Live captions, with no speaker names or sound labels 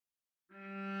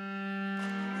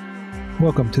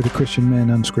Welcome to the Christian Men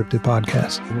Unscripted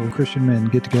podcast, where Christian men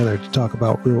get together to talk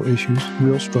about real issues,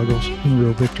 real struggles, and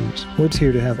real victories. We're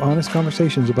here to have honest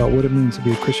conversations about what it means to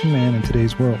be a Christian man in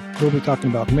today's world. We'll be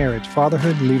talking about marriage,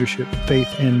 fatherhood, leadership,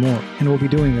 faith, and more. And we'll be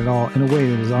doing it all in a way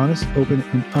that is honest, open,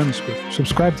 and unscripted.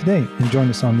 Subscribe today and join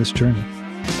us on this journey.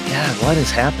 Yeah, what is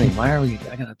happening? Why are we?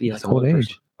 I gotta be like old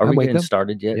age. Are we getting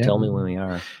started yet? Yeah. Tell me when we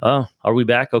are. Oh, are we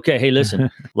back? Okay. Hey, listen.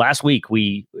 Last week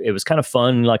it was kind of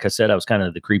fun. Like I said, I was kind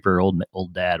of the creeper old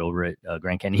dad over at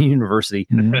Grand Canyon University,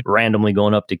 randomly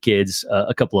going up to kids.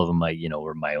 A couple of them,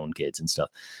 were my own kids and stuff.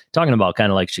 Talking about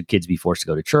kind of like, should kids be forced to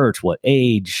go to church? What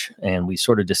age? And we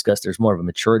sort of discussed there's more of a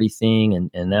maturity thing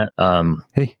and that.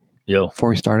 Hey, yo, before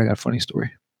we start, I got a funny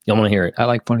story. You want to hear it? I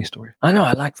like funny stories. I know.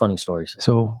 I like funny stories.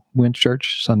 So went to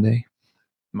church Sunday.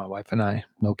 My wife and I,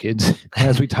 no kids,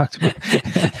 as we talked about.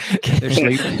 They're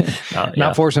asleep.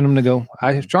 Not forcing them to go.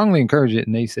 I strongly encourage it.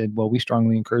 And they said, well, we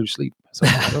strongly encourage sleep. So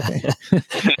okay.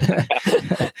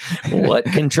 What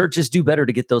can churches do better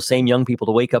to get those same young people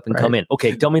to wake up and come in?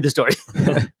 Okay, tell me the story.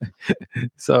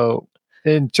 So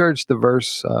in church, the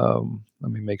verse,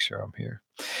 let me make sure I'm here,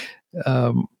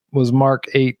 was Mark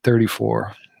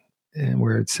 8:34, and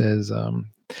where it says,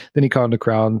 then he called the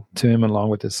crowd to him along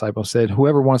with his disciples, said,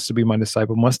 whoever wants to be my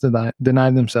disciple must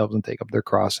deny themselves and take up their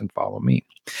cross and follow me.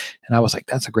 And I was like,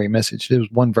 that's a great message. There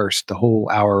was one verse the whole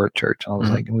hour at church. And I was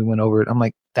like, and we went over it. I'm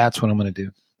like, that's what I'm going to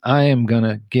do. I am going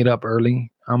to get up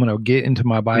early. I'm going to get into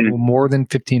my Bible more than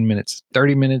 15 minutes,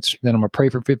 30 minutes. Then I'm going to pray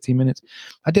for 15 minutes.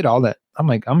 I did all that. I'm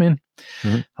like, I'm in.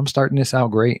 I'm starting this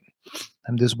out great.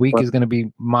 And this week is going to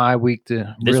be my week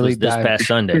to really dive. This past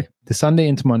Sunday. The Sunday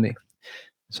into Monday.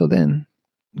 So then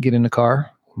get in the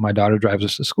car. My daughter drives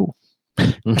us to school.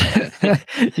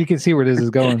 You can see where this is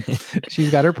going. She's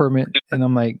got her permit, and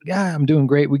I'm like, yeah, I'm doing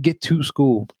great. We get to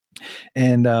school,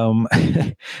 and I'm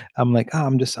like,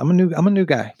 I'm a new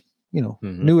guy,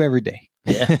 new every day.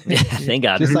 Yeah, thank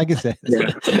God. Just like it says,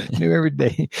 new every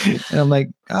day. And I'm like,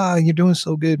 you're doing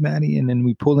so good, Maddie. And then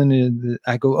we pull into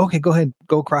I go, okay, go ahead,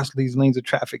 go across these lanes of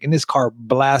traffic. And this car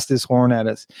blasts this horn at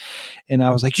us, and I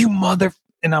was like, you mother.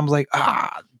 And I was like,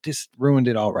 just ruined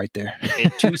it all right there. In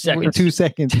 2 seconds. 2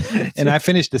 seconds. And I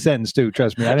finished the sentence too.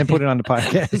 Trust me. I didn't put it on the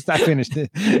podcast. I finished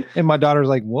it. And my daughter's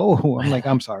like, whoa. I'm like,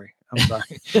 I'm sorry.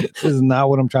 This is not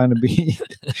what I'm trying to be.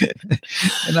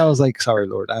 And I was like, sorry,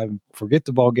 Lord. I forget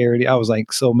the vulgarity. I was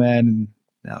like so mad. And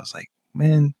I was like,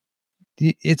 man,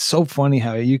 it's so funny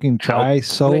how you can try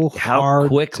hard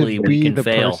quickly to we be can the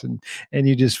fail. person, and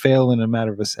you just fail in a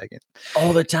matter of a second.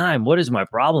 All the time. What is my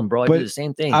problem, bro? I do the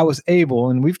same thing. I was able,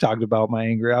 and we've talked about my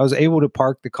anger. I was able to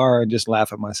park the car and just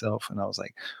laugh at myself. And I was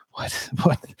like,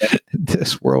 what?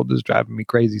 This world is driving me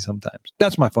crazy sometimes.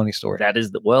 That's my funny story.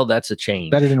 That's a change.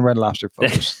 Better than Red Lobster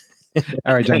photos.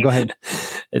 All right, John, go ahead.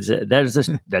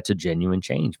 That's a genuine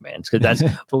change, man. Because that's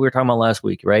what we were talking about last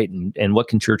week, right? And what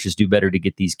can churches do better to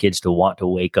get these kids to want to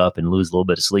wake up and lose a little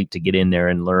bit of sleep to get in there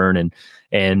and learn?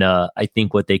 And I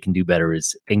think what they can do better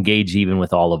is engage even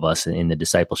with all of us in the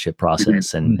discipleship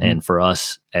process. And for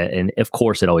us, and of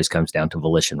course, it always comes down to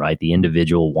volition, right? The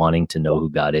individual wanting to know who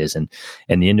God is, and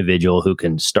the individual who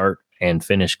can start and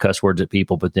finish cuss words at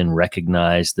people, but then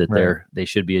recognize that they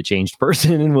should be a changed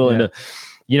person and willing to.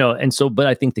 But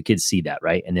I think the kids see that,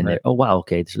 right? And then they're, oh, wow,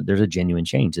 okay, there's a genuine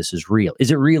change. This is real.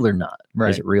 Is it real or not? Right.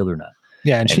 Is it real or not?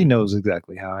 Yeah, and she knows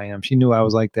exactly how I am. She knew I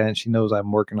was like that, and she knows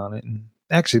I'm working on it. And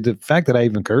actually, the fact that I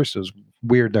even cursed was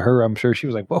weird to her. I'm sure she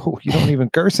was like, whoa, you don't even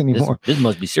curse anymore. This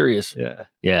must be serious.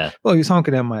 Yeah. Well, he was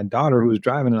honking at my daughter who was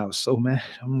driving, and I was so mad.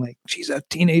 I'm like, she's a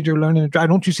teenager learning to drive.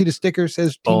 Don't you see the sticker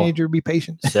says teenager, be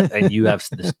patient? And you have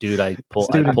this dude, I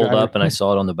pulled up and I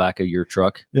saw it on the back of your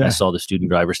truck. Yeah. I saw the student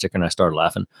driver sticker and I started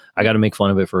laughing. I got to make fun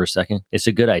of it for a second. It's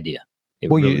a good idea.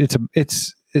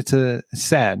 It's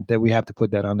sad that we have to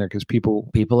put that on there because people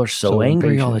are so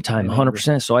angry all the time,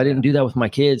 100%. So I didn't do that with my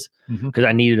kids because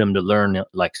I needed them to learn,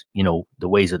 the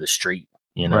ways of the street,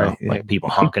 people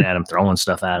honking at them, throwing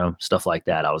stuff at them, stuff like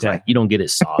that. I was like, you don't get it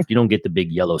soft. You don't get the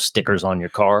big yellow stickers on your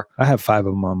car. I have 5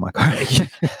 of them on my car.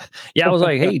 Yeah. I was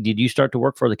like, hey, did you start to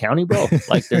work for the county, bro?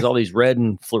 Like there's all these red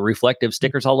and reflective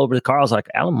stickers all over the car. I was like,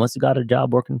 Alan must have got a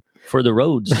job working for the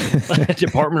roads,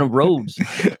 Department of Roads,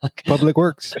 Public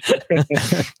Works.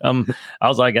 I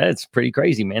was like, it's pretty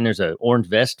crazy, man. There's an orange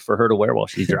vest for her to wear while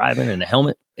she's driving and a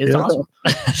helmet. It's awesome.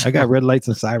 I got red lights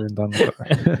and sirens on the car.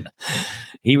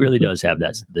 He really does have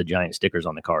the giant stickers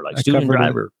on the car, like student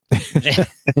driver. It's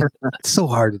so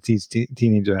hard to teach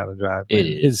teenagers how to drive. It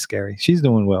is. It's scary. She's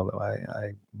doing well, though,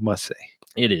 I must say.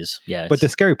 It is, yeah. But the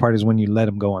scary part is when you let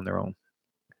them go on their own.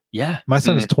 Yeah. My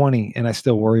son is 20, and I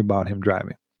still worry about him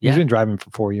driving. He's been driving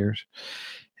for 4 years.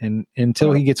 And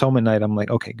until he gets home at night, I'm like,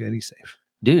 okay, good, he's safe.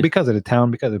 dude. Because of the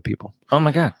town, because of the people. Oh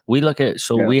my God. We look at,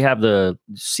 we have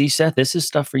see, Seth, this is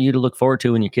stuff for you to look forward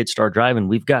to when your kids start driving.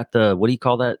 We've got what do you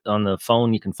call that on the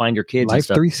phone? You can find your kids. Life and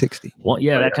stuff. 360. Well,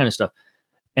 that kind of stuff.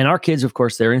 And our kids, of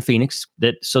course, they're in Phoenix.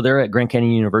 So they're at Grand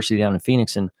Canyon University down in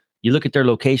Phoenix. And you look at their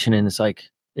location and it's like,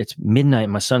 it's midnight.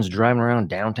 My son's driving around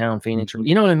downtown Phoenix.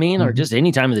 You know what I mean? Or just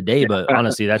any time of the day. But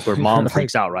honestly, that's where mom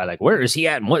freaks out, right? Like, where is he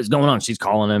at and what is going on? She's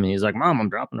calling him and he's like, Mom, I'm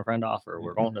dropping a friend off, or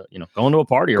we're going to a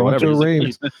party or Going whatever. to a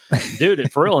rave.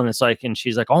 Dude, for real. And it's like, and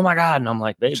she's like, oh my God. And I'm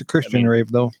like, babe. It's a Christian rave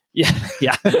though.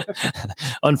 Yeah.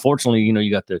 Unfortunately,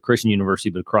 you got the Christian University,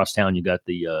 but across town you got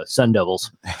the Sun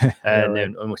Devils, and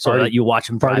then you watch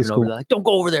them driving over there. Like, don't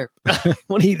go over there.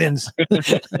 What heathens?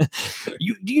 Do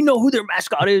you know who their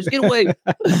mascot is? Get away!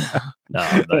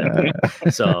 No,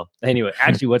 but, so anyway,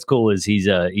 actually, what's cool is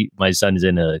my son is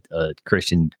in a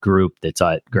Christian group that's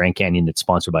at Grand Canyon that's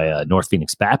sponsored by North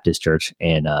Phoenix Baptist Church,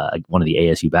 and one of the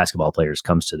ASU basketball players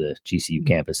comes to the GCU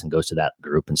campus and goes to that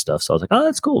group and stuff. So I was like, oh,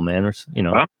 that's cool, man.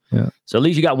 Wow. Yeah. So at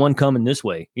least you got one coming this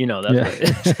way,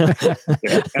 that's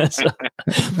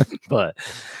but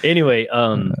anyway,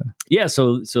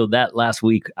 so that last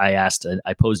week I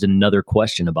posed another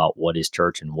question about what is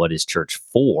church and what is church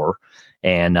for.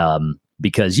 And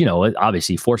because,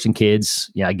 obviously forcing kids,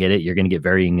 I get it. You're going to get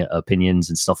varying opinions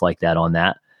and stuff like that on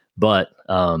that. But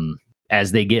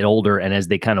as they get older and as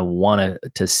they kind of want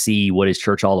to see what is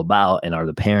church all about, and are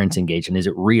the parents engaged, and is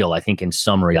it real? I think in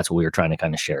summary, that's what we were trying to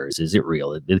kind of share is it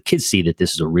real? The kids see that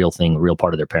this is a real thing, a real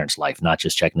part of their parents' life, not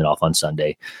just checking it off on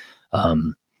Sunday.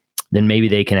 Then maybe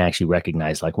they can actually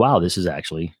recognize like, wow, this is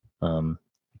actually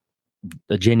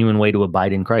a genuine way to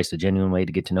abide in Christ, a genuine way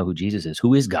to get to know who Jesus is.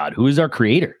 Who is God? Who is our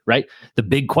creator? Right? The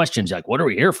big questions like, what are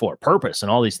we here for? Purpose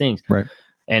and all these things. Right.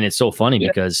 And it's so funny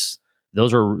because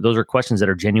those are questions that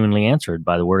are genuinely answered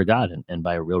by the Word of God and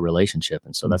by a real relationship.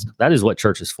 And so that is what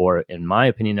church is for, in my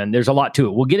opinion. And there's a lot to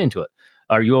it. We'll get into it.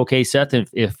 Are you okay, Seth?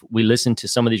 If we listen to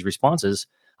some of these responses,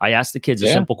 I asked the kids a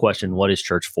simple question: what is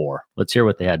church for? Let's hear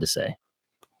what they had to say.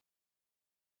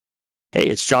 Hey,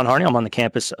 it's John Harney. I'm on the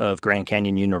campus of Grand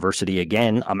Canyon University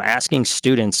again. I'm asking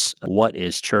students, what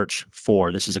is church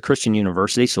for? This is a Christian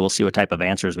university, so we'll see what type of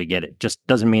answers we get. It just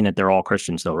doesn't mean that they're all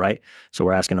Christians, though, right? So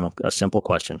we're asking them a simple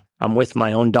question. I'm with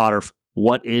my own daughter.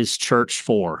 What is church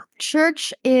for?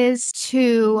 Church is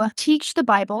to teach the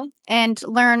Bible and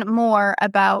learn more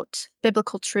about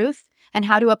biblical truth and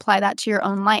how to apply that to your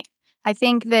own life. I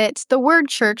think that the word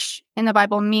church in the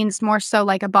Bible means more so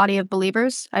like a body of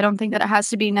believers. I don't think that it has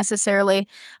to be necessarily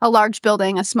a large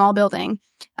building, a small building.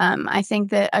 I think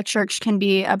that a church can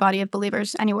be a body of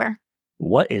believers anywhere.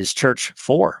 What is church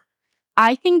for?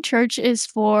 I think church is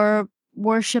for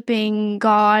worshiping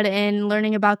God and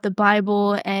learning about the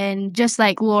Bible and just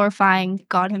like glorifying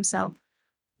God himself.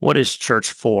 What is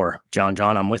church for? John,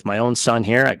 I'm with my own son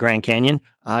here at Grand Canyon.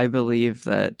 I believe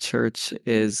that church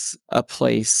is a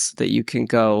place that you can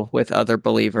go with other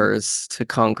believers to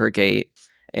congregate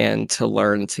and to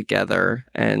learn together.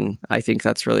 And I think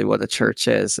that's really what a church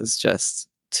is just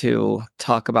to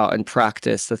talk about and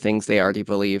practice the things they already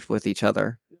believe with each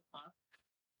other.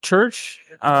 Church,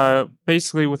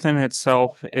 basically within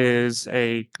itself, is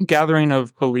a gathering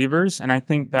of believers. And I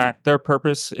think that their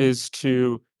purpose is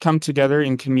to come together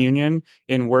in communion,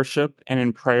 in worship, and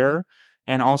in prayer.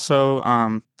 And also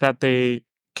that they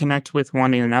connect with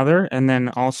one another and then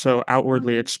also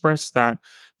outwardly express that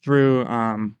through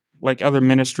like other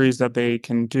ministries that they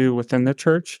can do within the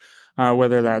church,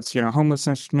 whether that's,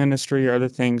 homelessness ministry or other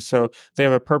things. So they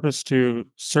have a purpose to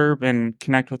serve and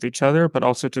connect with each other, but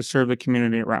also to serve the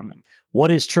community around them.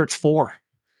 What is church for?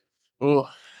 Oh,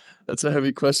 that's a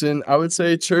heavy question. I would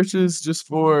say church is just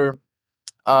for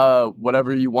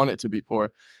whatever you want it to be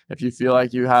for. If you feel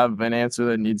like you have an answer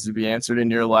that needs to be answered in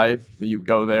your life, you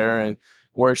go there and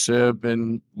worship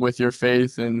and with your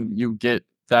faith, and you get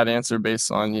that answer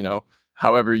based on,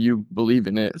 however you believe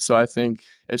in it. So I think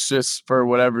it's just for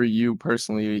whatever you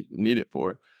personally need it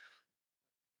for.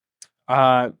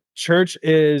 Church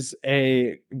is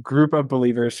a group of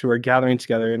believers who are gathering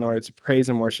together in order to praise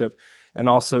and worship, and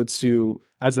also to,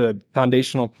 as a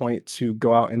foundational point, to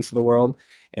go out into the world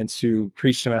and to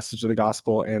preach the message of the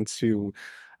gospel and to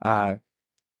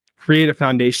create a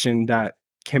foundation that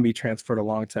can be transferred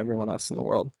along to everyone else in the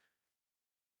world.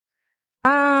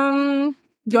 Do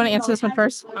you want to answer this one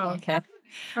first? Oh, okay.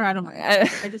 Or I don't mind.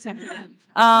 I just have to.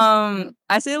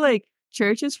 I say like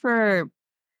church is for,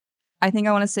 I think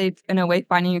I want to say in a way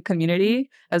finding a community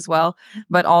as well,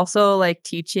 but also like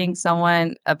teaching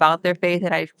someone about their faith.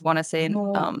 And I want to say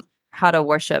how to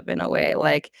worship in a way,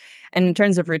 like, and in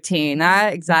terms of routine,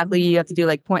 not exactly you have to do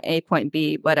like point A, point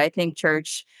B, but I think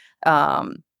church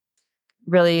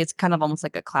really it's kind of almost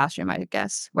like a classroom, I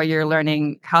guess, where you're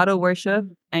learning how to worship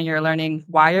and you're learning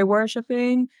why you're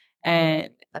worshiping. And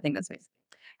I think that's basically.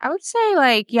 I would say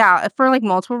like, yeah, for like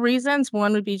multiple reasons.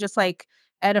 One would be just like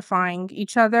edifying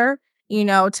each other,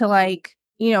 to like,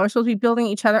 we're supposed to be building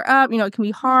each other up. It can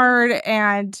be hard.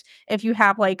 And if you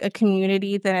have like a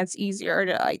community, then it's easier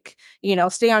to like,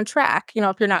 stay on track,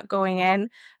 if you're not going in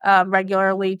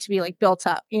regularly to be like built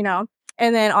up.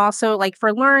 And then also like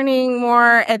for learning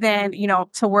more and then,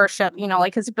 to worship,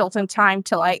 like it's built in time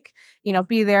to like,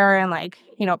 be there and like,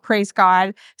 praise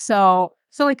God. So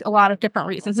like a lot of different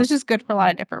reasons. It's just good for a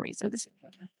lot of different reasons.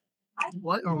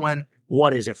 What or when?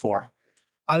 What is it for?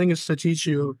 I think it's to teach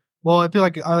you. Well, I feel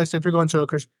like honestly, if you're going to a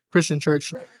Christian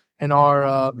church in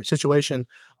our situation,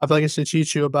 I feel like it's to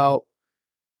teach you about,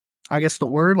 I guess, the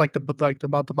word, like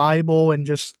about the Bible, and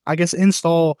just I guess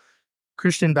install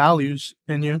Christian values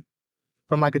in you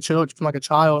from like a child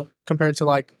compared to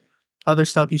like other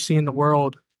stuff you see in the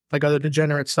world, like other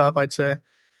degenerate stuff. I'd say.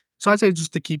 So I'd say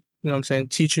just to keep,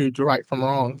 teach you the right from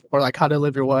wrong, or like how to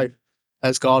live your life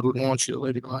as God would want you to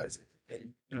live your life.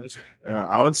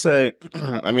 I would say,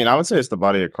 I would say it's the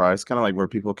body of Christ, kind of like where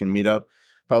people can meet up,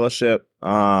 fellowship,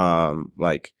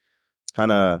 like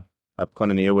kind of have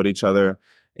koinonia with each other,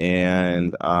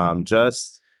 and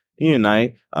just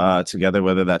unite together,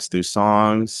 whether that's through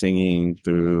songs, singing,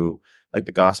 through like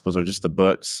the Gospels or just the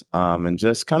books, and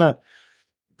just kind of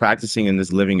practicing and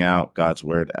just living out God's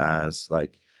word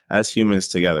as humans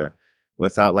together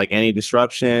without like any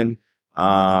disruption.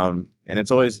 And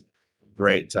it's always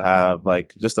great to have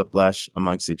like just a flesh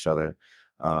amongst each other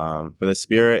for the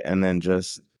spirit, and then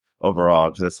just overall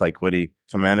because it's like what he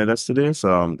commanded us to do.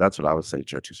 So that's what I would say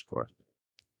church is for.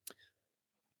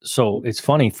 So it's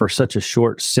funny, for such a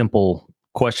short, simple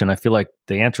question, I feel like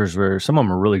the answers were, some of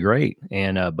them are really great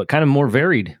and but kind of more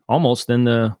varied almost than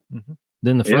the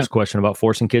first question about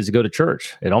forcing kids to go to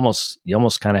church. You almost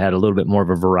kind of had a little bit more of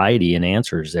a variety in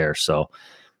answers there. So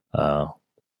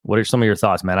what are some of your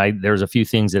thoughts, man? There's a few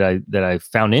things that I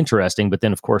found interesting, but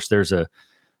then of course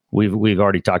we've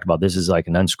already talked about, this is like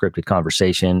an unscripted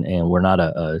conversation and we're not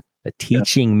a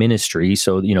teaching ministry.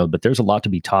 So, but there's a lot to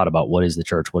be taught about what is the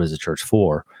church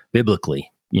for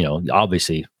biblically,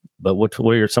 obviously, but what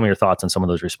are some of your thoughts on some of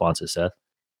those responses, Seth?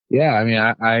 Yeah, I mean,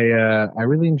 I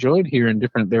really enjoyed hearing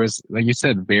there was, like you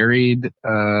said, varied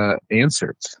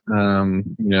answers.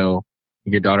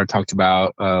 Your daughter talked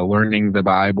about learning the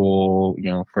Bible,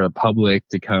 for the public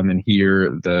to come and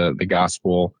hear the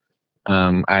gospel.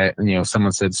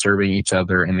 Someone said serving each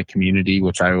other in the community,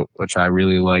 which I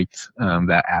really liked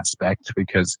that aspect,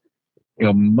 because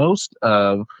most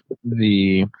of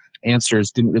the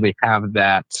answers didn't really have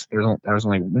that. There was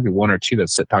only maybe one or two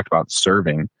that talked about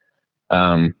serving.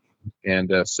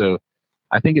 So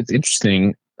I think it's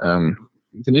interesting.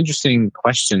 It's an interesting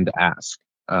question to ask,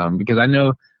 because I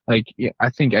know, I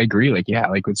think I agree.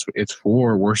 It's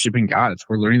for worshiping God. It's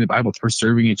for learning the Bible. It's for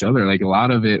serving each other. Like a lot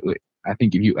of it, I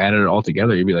think if you added it all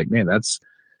together, you'd be like, man, I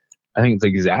think it's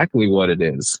exactly what it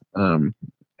is. And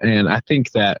I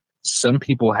think that some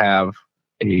people have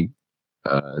a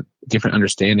different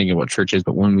understanding of what church is,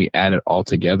 but when we add it all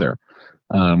together,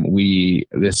 our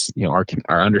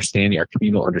understanding, our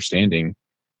communal understanding,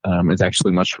 is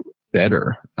actually much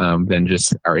better than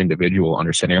just our individual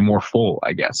understanding, or more full,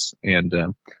 I guess. And I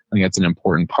think that's an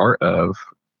important part of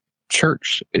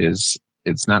church.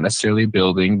 It's not necessarily a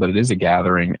building, but it is a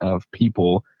gathering of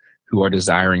people who are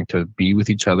desiring to be with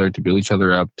each other, to build each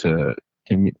other up, to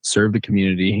serve the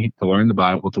community, to learn the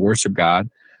Bible, to worship God.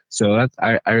 So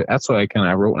that's what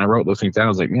I wrote. When I wrote those things down, I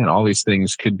was like, man, all these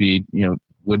things could be,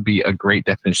 would be a great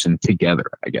definition together,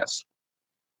 I guess.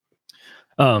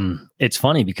 It's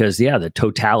funny because the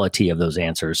totality of those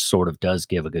answers sort of does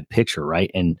give a good picture,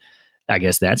 right? And I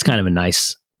guess that's kind of a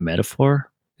nice metaphor.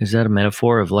 Is that a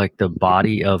metaphor of like the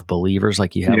body of believers?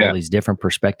 Like you have all these different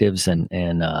perspectives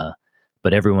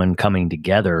but everyone coming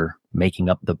together, making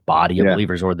up the body of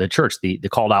believers, or the church, the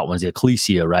called out ones, the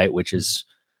ecclesia, right? Which is,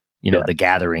 the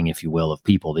gathering, if you will, of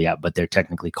people, but they're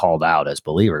technically called out as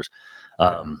believers.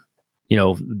 The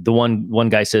one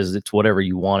guy says it's whatever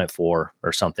you want it for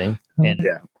or something. And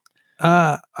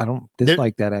I don't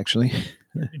dislike that actually.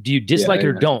 Do you dislike it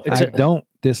or don't? I don't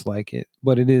dislike it,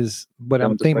 but it is. But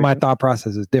I'm thinking my thought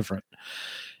process is different.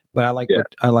 But I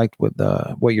liked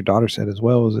what your daughter said as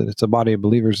well. Is that it's a body of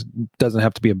believers. It doesn't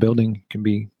have to be a building.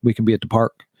 We can be at the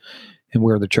park, and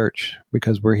we're the church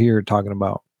because we're here talking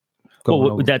about.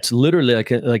 That's literally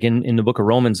like in the book of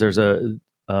Romans. There's the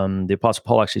Apostle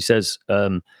Paul actually says,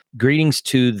 "Greetings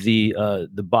to the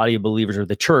body of believers or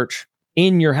the church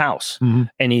in your house. Mhm.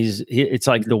 And it's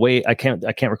like the way I can't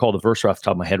recall the verse off the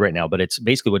top of my head right now, but it's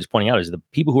basically what it's pointing out is the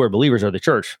people who are believers are the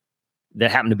church that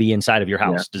happen to be inside of your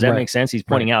house. Does that Right. make sense? He's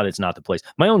pointing out it's not the place.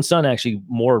 My own son actually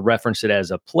more referenced it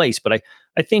as a place, but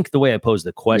I think the way I pose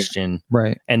the question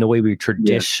Right. and the way we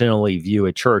traditionally view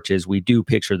a church is we do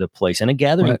picture the place, and a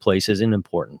gathering Right. place is an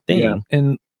important thing. Yeah.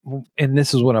 And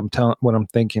this is what I'm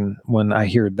thinking when I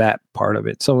hear that part of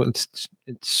it. So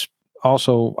it's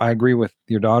also, I agree with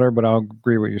your daughter, but I'll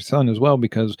agree with your son as well,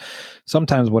 because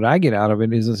sometimes what I get out of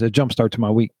it is a jumpstart to my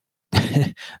week.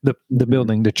 the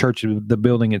building, the church, the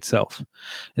building itself.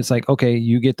 It's like, okay,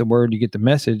 you get the word, you get the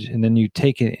message, and then you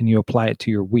take it and you apply it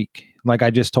to your week. Like I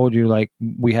just told you, like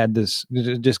we had this,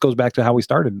 it just goes back to how we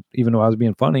started, even though I was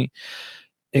being funny.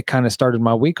 It kind of started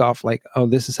my week off like, oh,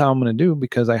 this is how I'm going to do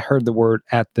because I heard the word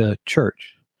at the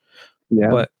church.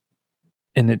 Yeah.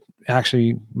 And it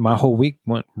actually, my whole week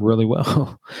went really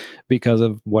well because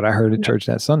of what I heard at church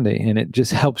that Sunday. And it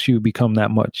just helps you become that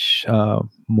much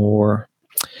more,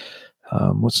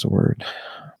 what's the word?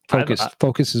 Focus.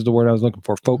 Focus is the word I was looking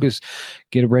for. Focus,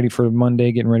 get ready for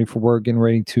Monday, getting ready for work, getting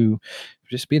ready to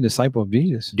just be a disciple of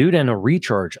Jesus. Dude, and a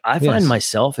recharge. I find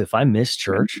myself, if I miss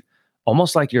church,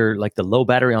 almost like you're like the low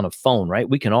battery on a phone, right?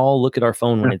 We can all look at our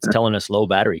phone when it's telling us low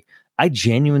battery. I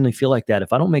genuinely feel like that.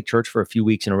 If I don't make church for a few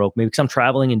weeks in a row, maybe because I'm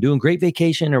traveling and doing great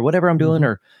vacation or whatever I'm doing,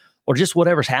 or just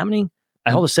whatever's happening,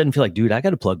 I all of a sudden feel like, dude, I got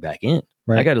to plug back in.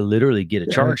 Right. I got to literally get a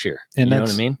charge here. And you know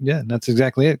what I mean? Yeah, that's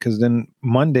exactly it. Because then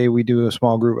Monday we do a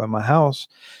small group at my house,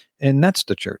 and that's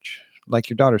the church. Like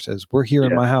your daughter says, we're here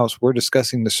in my house. We're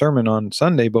discussing the sermon on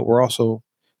Sunday, but we're also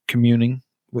communing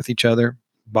with each other,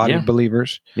 body of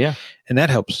believers. Yeah. And that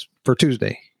helps for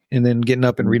Tuesday. And then getting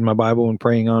up and reading my Bible and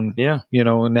praying on,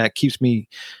 and that keeps me,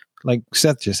 like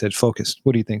Seth just said, focused.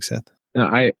 What do you think, Seth? No,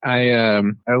 I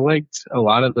liked a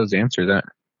lot of those answers.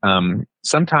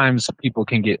 Sometimes people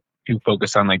can get too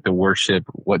focused on like the worship,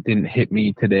 what didn't hit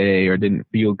me today or didn't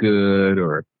feel good,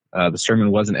 or the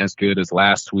sermon wasn't as good as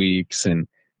last week's, and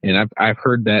I've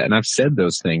heard that, and I've said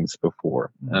those things before.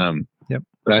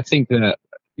 But I think that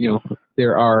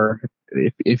there are,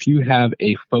 if you have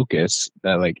a focus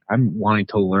that like I'm wanting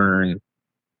to learn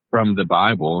from the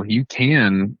Bible, you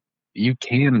can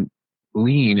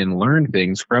glean and learn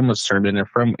things from a sermon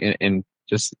and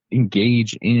just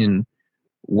engage in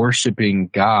worshiping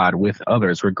God with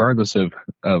others, regardless of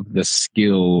the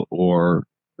skill or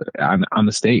on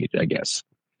the stage, I guess.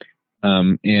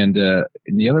 And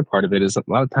the other part of it is a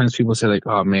lot of times people say like,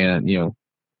 oh man,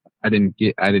 I didn't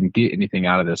get anything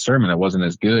out of this sermon. It wasn't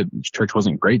as good. Church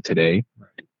wasn't great today.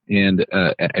 And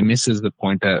it misses the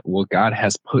point that, well, God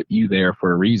has put you there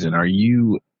for a reason. Are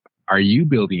you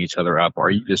building each other up? Or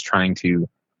are you just trying to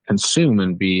consume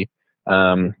and be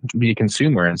a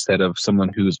consumer instead of someone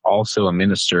who's also a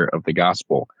minister of the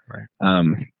gospel? Right.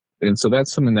 And so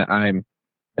that's something that I'm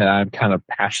kind of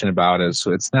passionate about.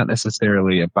 So it's not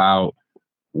necessarily about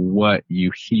what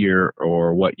you hear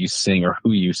or what you sing or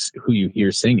who you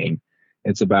hear singing.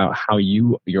 It's about how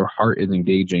your heart is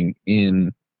engaging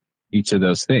in each of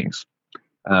those things,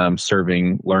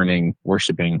 serving, learning,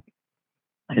 worshiping,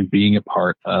 and being a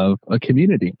part of a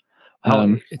community.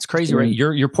 It's crazy, right?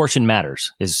 Your portion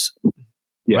matters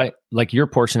right? Like your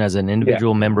portion as an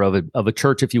individual member of a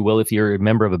church, if you will, if you're a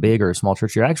member of a big or a small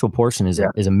church, your actual portion is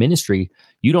a ministry.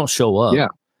 You don't show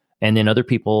up, and then other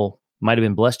people might have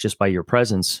been blessed just by your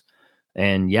presence.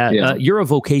 And you're a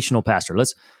vocational pastor.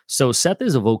 So Seth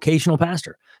is a vocational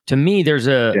pastor. To me, there's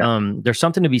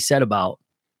something to be said about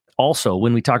also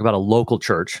when we talk about a local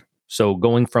church. So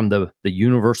going from the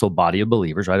universal body of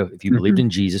believers, right? If you believed in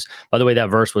Jesus, by the way, that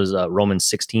verse was Romans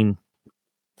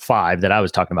 16:5 that I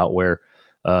was talking about, where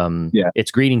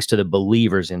it's greetings to the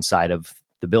believers inside of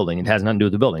the building. It has nothing to do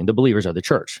with the building. The believers are the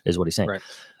church, is what he's saying. Right.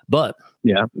 But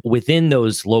within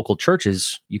those local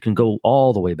churches, you can go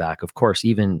all the way back. Of course,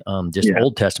 even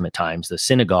Old Testament times, the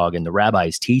synagogue and the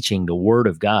rabbis teaching the word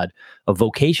of God. A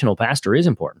vocational pastor is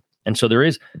important. And so there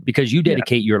is, because you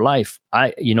dedicate your life.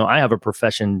 I have a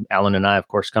profession. Alan and I, of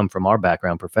course, come from our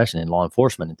background profession in law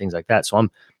enforcement and things like that. So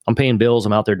I'm paying bills.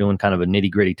 I'm out there doing kind of a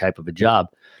nitty gritty type of a job.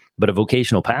 But a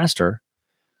vocational pastor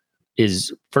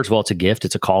is, first of all, it's a gift.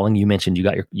 It's a calling. You mentioned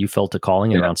you felt a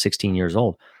calling at around 16 years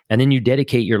old. And then you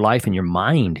dedicate your life and your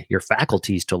mind, your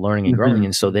faculties to learning and growing.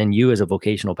 And so then you as a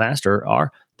vocational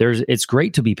pastor it's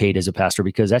great to be paid as a pastor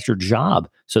because that's your job,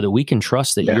 so that we can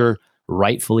trust that you're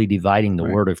rightfully dividing the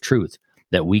word of truth,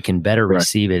 that we can better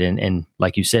receive it. And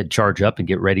like you said, charge up and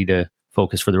get ready to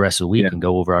focus for the rest of the week and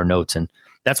go over our notes. And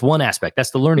that's one aspect.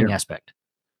 That's the learning aspect.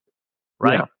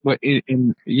 Right. Yeah. But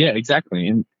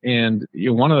exactly. And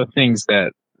one of the things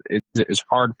that is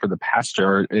hard for the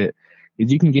pastor,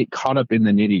 is you can get caught up in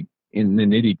the nitty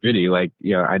gritty. Like,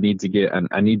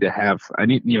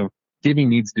 giving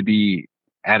needs to be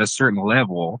at a certain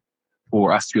level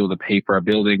for us to be able to pay for our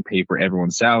building, pay for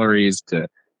everyone's salaries, to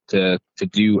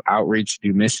do outreach,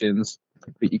 do missions.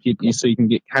 But you can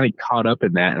get kind of caught up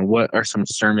in that. And what are some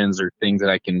sermons or things that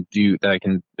we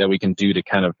can do to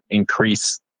kind of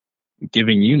increase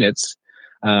giving units?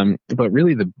 But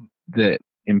really the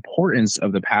importance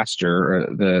of the pastor,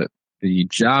 or the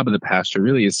job of the pastor,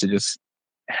 really is to just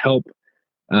help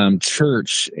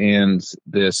church and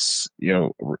this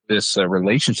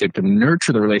relationship, to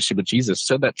nurture the relationship with Jesus,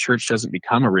 so that church doesn't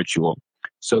become a ritual,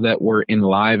 so that we're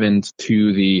enlivened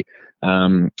to the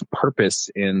purpose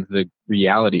and the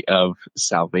reality of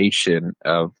salvation,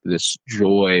 of this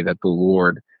joy that the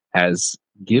Lord has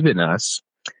given us.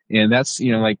 And that's,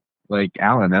 like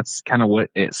Alan, that's kind of what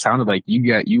it sounded like.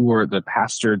 You were the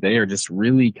pastor there, just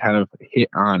really kind of hit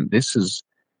on, this is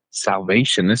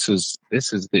salvation. This is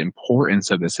the importance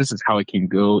of this. This is how it can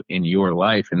go in your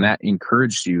life. And that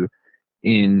encouraged you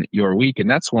in your week. And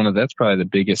that's probably the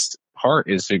biggest part,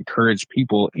 is to encourage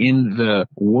people in the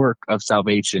work of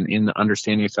salvation, in the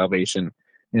understanding of salvation,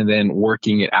 and then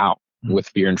working it out with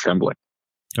fear and trembling.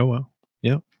 Oh, well.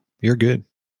 Yeah. You're good.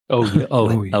 He's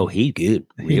good.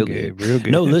 Real good.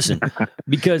 No, listen,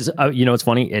 because it's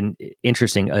funny and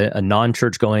interesting. A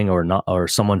non-church going or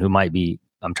someone who might be,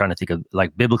 I'm trying to think of,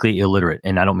 like, biblically illiterate,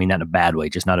 and I don't mean that in a bad way,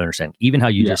 just not understanding. Even how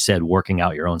you just said, working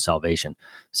out your own salvation.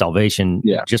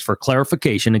 Just for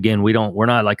clarification, again, we're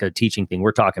not like a teaching thing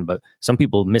we're talking, but some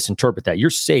people misinterpret that.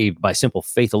 You're saved by simple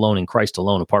faith alone in Christ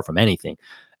alone, apart from anything.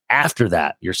 After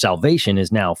that, your salvation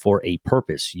is now for a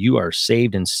purpose. You are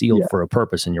saved and sealed for a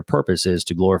purpose, and your purpose is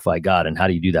to glorify God. And how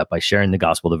do you do that? By sharing the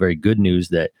gospel, the very good news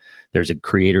that there's a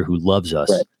creator who loves us,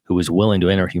 who is willing to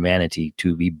enter humanity,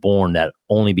 to be born, that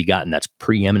only begotten, that's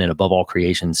preeminent above all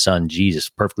creation, son, Jesus,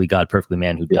 perfectly God, perfectly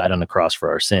man, who died on the cross for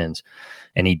our sins.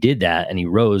 And he did that, and he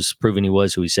rose, proving he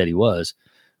was who he said he was,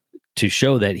 to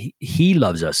show that he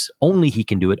loves us. Only he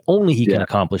can do it. Only he can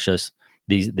accomplish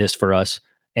this for us.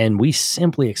 And we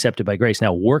simply accept it by grace.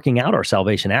 Now, working out our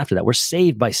salvation after that, we're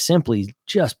saved by simply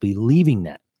just believing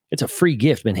that. It's a free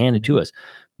gift been handed to us.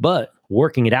 But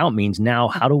working it out means now,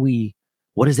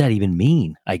 what does that even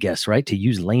mean? I guess, right? To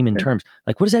use layman terms,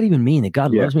 like, what does that even mean that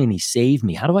God loves me and he saved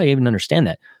me? How do I even understand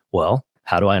that? Well,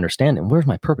 how do I understand it? And where's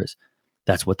my purpose?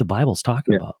 That's what the Bible's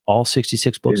talking about. All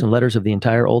 66 books and letters of the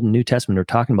entire Old and New Testament are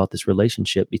talking about this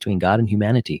relationship between God and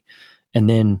humanity. And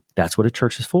then that's what a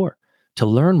church is for. To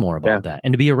learn more about that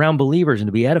and to be around believers and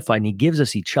to be edified. And he gives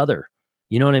us each other.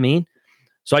 You know what I mean?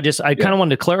 So I kind of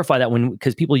wanted to clarify that,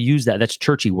 because people use that's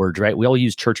churchy words, right? We all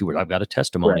use churchy words. I've got a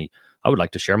testimony. I would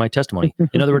like to share my testimony.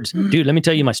 In other words, dude, let me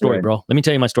tell you my story, bro. Let me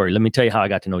tell you my story. Let me tell you how I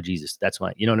got to know Jesus. That's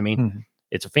you know what I mean? Mm-hmm.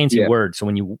 It's a fancy word. So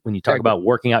when you talk about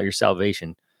working out your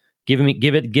salvation,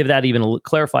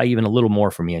 clarify even a little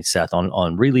more for me, Seth,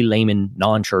 on really layman,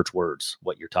 non-church words,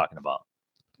 what you're talking about.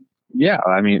 Yeah.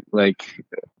 I mean,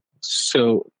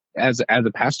 so as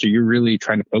a pastor, you're really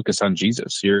trying to focus on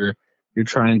Jesus. You're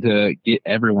trying to get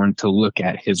everyone to look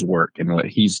at his work and what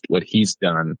he's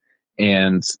done.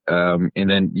 And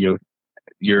then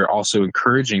you're also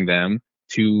encouraging them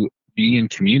to be in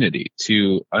community,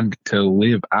 to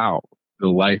live out the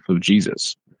life of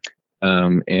Jesus.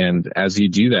 And as you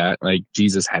do that, like,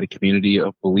 Jesus had a community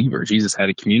of believers. Jesus had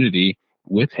a community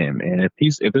with him. And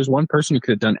if there's one person who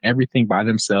could have done everything by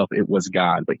themselves, it was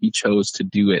God, but he chose to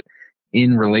do it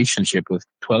in relationship with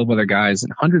 12 other guys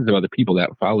and hundreds of other people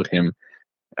that followed him,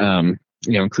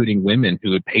 including women who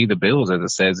would pay the bills, as it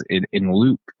says in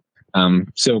Luke.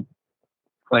 So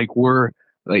there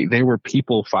were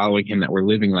people following him that were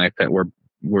living life that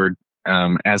were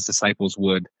as disciples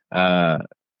would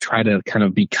try to kind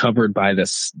of be covered by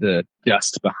the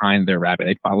dust behind their rabbit.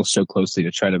 They follow so closely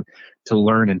to try to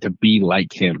learn and to be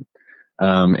like him.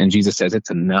 And Jesus says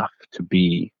it's enough to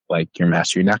be like your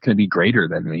master. You're not going to be greater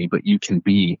than me, but you can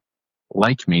be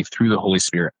like me through the Holy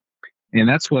Spirit. And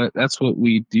that's what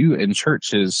we do in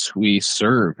church, is we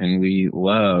serve and we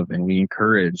love and we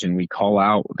encourage and we call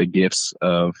out the gifts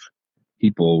of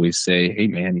people. We say, hey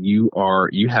man, you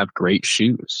have great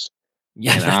shoes.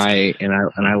 Yeah. And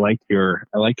I like your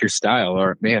style.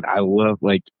 Or man, I love,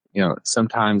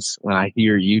 sometimes when I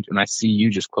hear you and I see you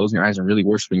just closing your eyes and really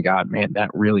worshiping God, man, that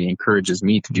really encourages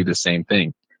me to do the same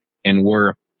thing. And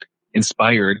we're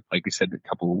inspired, like we said a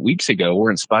couple of weeks ago,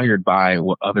 we're inspired by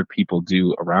what other people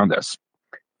do around us.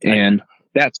 And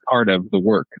that's part of the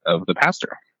work of the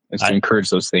pastor, is to encourage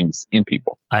those things in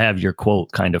people. I have your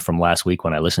quote kind of from last week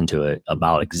when I listened to it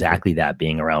about exactly that,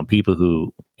 being around people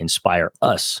who inspire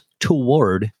us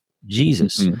toward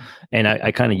Jesus. Mhm. And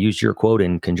I kind of used your quote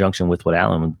in conjunction with what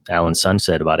Alan's son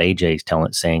said about AJ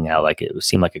saying how like it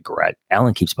seemed like a garage.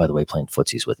 Alan keeps, by the way, playing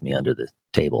footsies with me under the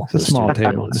table. It's a the small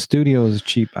studio table. The studio is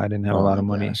cheap. I didn't have a lot of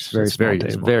my money. gosh. It's very It's small very,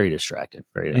 table. it's very distracted.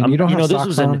 Very. And you don't have this socks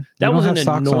was on? an You that don't was have an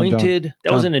socks on, John. anointed.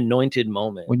 That was John. an anointed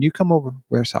moment. When you come over,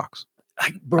 wear socks.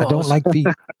 Bro, I don't like feet.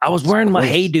 I was wearing my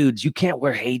gross. Hey Dudes. You can't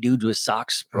wear Hey Dudes with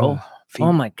socks, bro. Feet.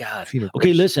 Oh my god. Feet are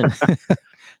Okay, gross. listen.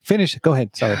 Finish. Go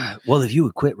ahead. Sorry. Well, if you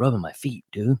would quit rubbing my feet,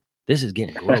 dude, this is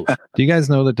getting gross. Do you guys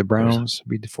know that the Browns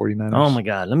beat the 49ers? Oh my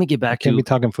god. Let me get I back can't to be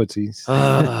talking footsies.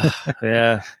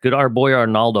 yeah. Good. Our boy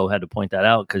Arnaldo had to point that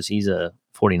out because he's a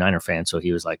 49er fan. So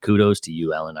he was like, kudos to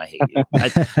you, Alan. I hate you.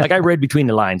 I read between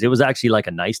the lines. It was actually like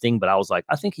a nice thing, but I was like,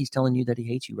 I think he's telling you that he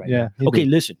hates you right Yeah, now. he Okay, did.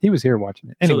 listen. He was here watching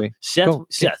it. Anyway, So,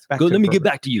 Seth, back go. to Let the me get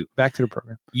program. back to you. Back to the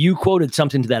program. You quoted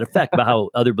something to that effect about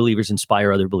how other believers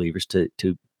inspire other believers to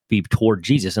be toward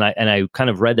Jesus. And I kind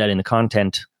of read that in the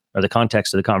context of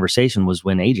the conversation was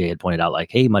when AJ had pointed out,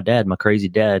 like, hey, my crazy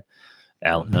dad,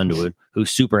 Alan Underwood, who's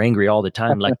super angry all the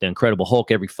time, like the Incredible Hulk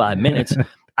every 5 minutes.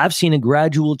 I've seen a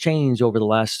gradual change over the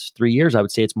last 3 years. I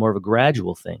would say it's more of a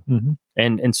gradual thing. Mm-hmm.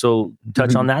 And so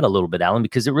touch on that a little bit, Alan,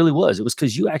 because it really was. It was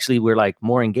because you actually were like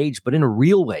more engaged, but in a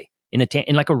real way, in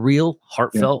like a real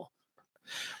heartfelt.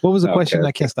 What was the question?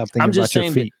 I can't stop thinking I'm just about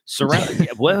your saying,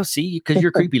 feet. well, see, because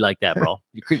you're creepy like that, bro.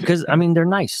 You're creepy because I mean they're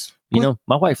nice. You know,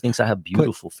 my wife thinks I have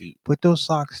beautiful feet. Put those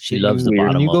socks. She to loves you. the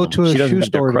bottom When you of go them. to She a doesn't shoe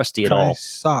think they're store, crusty at try all.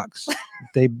 socks.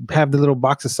 They have the little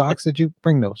box of socks that you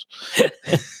bring those.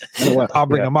 I'll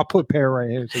bring them. I'll put a pair right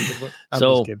here. I'm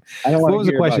So, just kidding. I don't What wanna was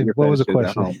the hear about question? your What was the fetishes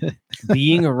at question?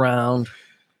 Being around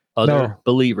other No.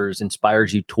 believers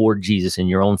inspires you toward Jesus, and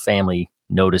your own family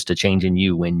noticed a change in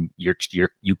you when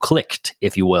you clicked,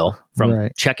 if you will, from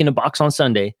Right. checking a box on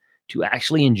Sunday to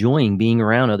actually enjoying being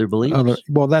around other believers.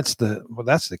 Well, that's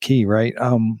the key, right?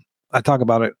 I talk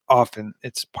about it often.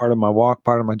 It's part of my walk,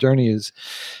 part of my journey is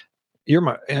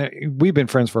we've been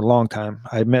friends for a long time.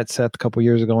 I met Seth a couple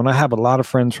years ago, and I have a lot of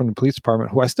friends from the police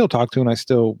department who I still talk to and I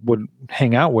still would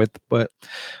hang out with, but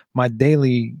my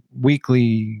daily,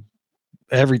 weekly,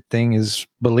 everything is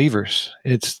believers.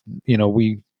 It's,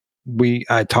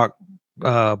 I talk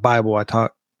Bible, I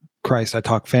talk Christ, I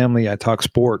talk family, I talk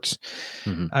sports.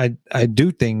 Mhm. I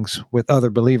do things with other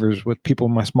believers, with people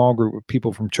in my small group, with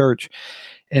people from church,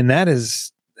 and that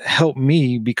has helped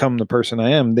me become the person I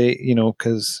am. They,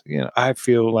 because I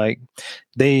feel like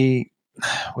they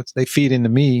feed into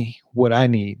me what I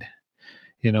need,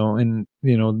 and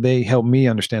they help me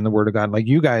understand the Word of God. Like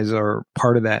you guys are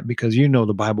part of that because you know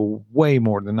the Bible way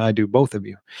more than I do, both of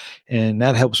you, and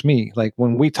that helps me. Like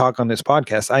when we talk on this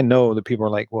podcast, I know that people are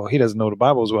like, "Well, he doesn't know the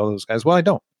Bible as well as those guys." Well, I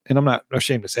don't. And I'm not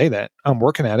ashamed to say that. I'm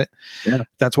working at it. Yeah.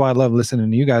 That's why I love listening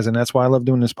to you guys. And that's why I love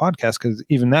doing this podcast, because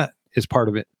even that is part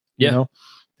of it. Yeah.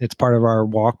 It's part of our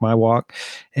walk, my walk.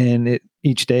 And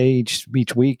each day,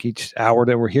 each week, each hour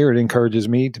that we're here, it encourages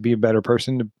me to be a better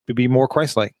person, to be more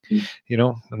Christ-like. I'm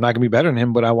not going to be better than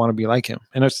him, but I want to be like him.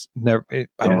 And it's never, I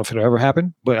don't know if it'll ever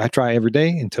happen, but I try every day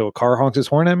until a car honks its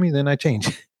horn at me, then I change.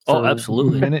 Oh,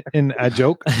 absolutely. A minute, and I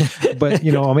joke, but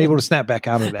I'm able to snap back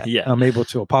out of that. Yeah. I'm able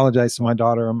to apologize to my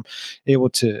daughter. I'm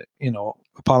able to,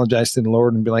 apologize to the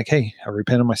Lord and be like, "Hey, I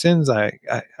repent of my sins.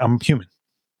 I'm human."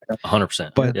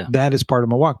 100%. But yeah. that is part of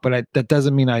my walk. But that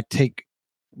doesn't mean I take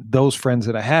those friends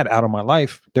that I had out of my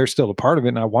life. They're still a part of it,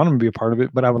 and I want them to be a part of it.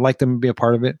 But I would like them to be a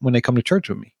part of it when they come to church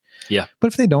with me. Yeah. But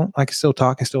if they don't, I can still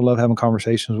talk. I still love having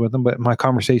conversations with them, but my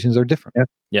conversations are different.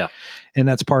 Yeah. And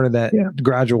that's part of that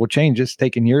gradual change. It's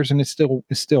taken years, and it's still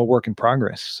a work in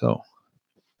progress. So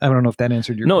I don't know if that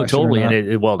answered your question. No, totally. or not.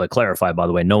 And well, to clarify, by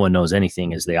the way, no one knows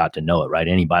anything as they ought to know it, right?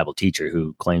 Any Bible teacher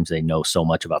who claims they know so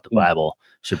much about the Bible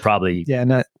should probably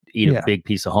eat a big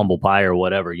piece of humble pie or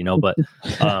whatever, but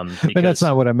but that's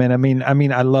not what I meant. I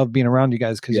mean, I love being around you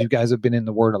guys because you guys have been in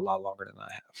the Word a lot longer than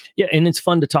I have. Yeah, and it's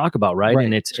fun to talk about, right? Right.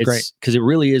 And it's great because it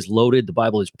really is loaded. The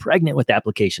Bible is pregnant with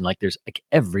application. Like there's like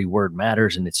every word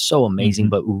matters, and it's so amazing.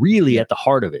 But really, at the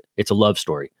heart of it, it's a love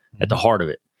story. At the heart of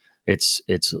it, it's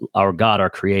our God, our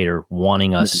Creator,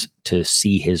 wanting us to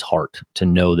see His heart, to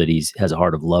know that He has a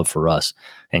heart of love for us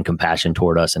and compassion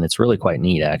toward us, and it's really quite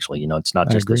neat, actually. It's not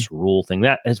just this rule thing.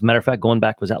 That, as a matter of fact, going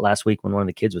back, was that last week when one of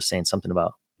the kids was saying something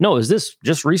about? No, is this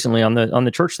just recently on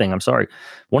the church thing? I'm sorry,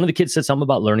 one of the kids said something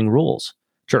about learning rules.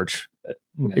 Church,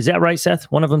 is that right, Seth?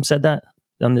 One of them said that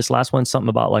on this last one, something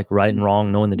about like right and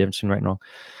wrong, knowing the difference between right and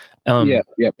wrong.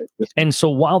 Yeah. And so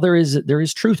while there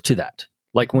is truth to that,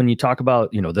 like when you talk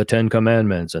about the 10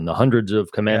 commandments and the hundreds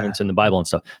of commandments in the Bible and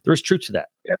stuff, there is truth to that.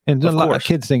 And a lot of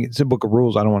kids think it's a book of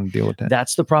rules. I don't want to deal with that.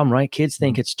 That's the problem, right? Kids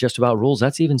think it's just about rules.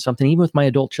 That's even something. Even with my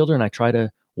adult children, I try to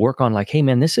work on like, hey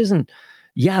man, this isn't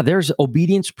yeah, there's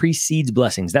obedience precedes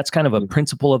blessings. That's kind of a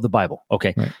principle of the Bible.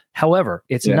 Okay. Right. However,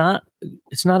 it's not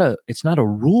a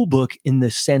rule book in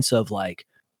the sense of like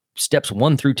steps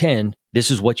 1 through 10.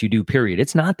 This is what you do, period.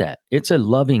 It's not that. It's a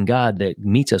loving God that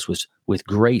meets us with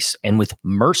grace and with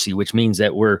mercy, which means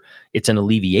that it's an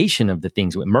alleviation of the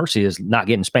things. Mercy is not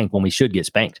getting spanked when we should get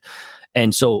spanked.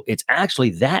 And so it's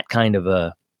actually that kind of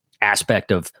a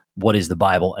aspect of what is the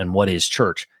Bible and what is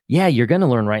church. Yeah, you're going to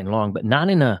learn right and wrong, but not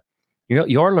in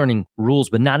you are learning rules,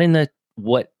 but not in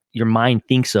what your mind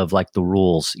thinks of like the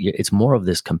rules. It's more of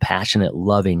this compassionate,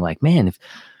 loving, like, man, if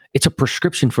it's a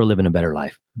prescription for living a better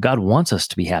life. God wants us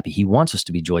to be happy. He wants us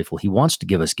to be joyful. He wants to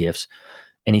give us gifts.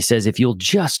 And he says, if you'll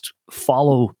just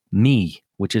follow me,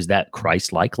 which is that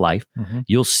Christ-like life,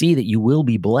 you'll see that you will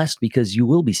be blessed because you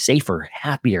will be safer,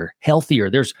 happier, healthier.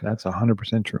 That's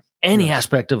 100% true. Any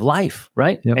aspect of life,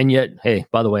 right? Yep. And yet, hey,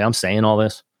 by the way, I'm saying all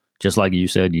this, just like you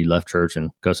said, you left church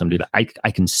and go some dude. I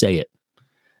can say it.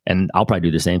 And I'll probably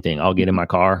do the same thing. I'll get in my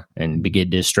car and get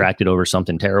distracted over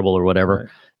something terrible or whatever.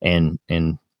 Right.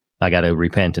 And I got to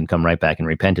repent and come right back. And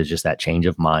repent is just that change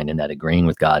of mind and that agreeing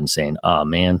with God and saying, oh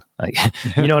man,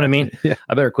 you know what I mean? Yeah.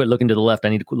 I better quit looking to the left. I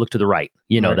need to look to the right.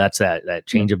 Right. That's that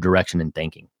change of direction in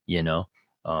thinking,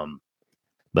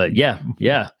 but yeah,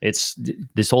 it's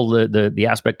this whole, the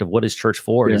aspect of what is church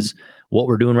for is what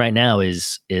we're doing right now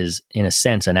is in a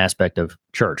sense, an aspect of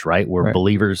church, right? We're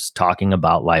believers talking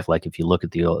about life. Like if you look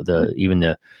at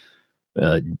the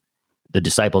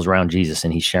disciples around Jesus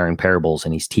and he's sharing parables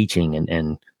and he's teaching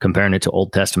and comparing it to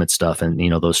Old Testament stuff and,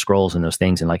 those scrolls and those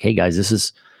things. And like, hey guys, this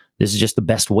is just the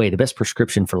best way, the best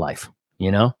prescription for life,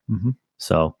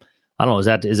 So I don't know.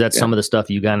 Is that some of the stuff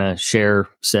you gonna share,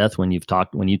 Seth, when you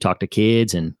talk to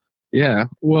kids and? Yeah,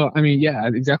 well, I mean, yeah,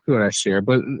 exactly what I share.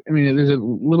 But I mean, there's a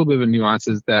little bit of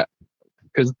nuances that,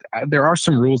 because there are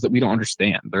some rules that we don't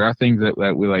understand. There are things that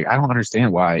we like. I don't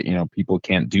understand why people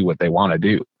can't do what they want to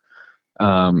do.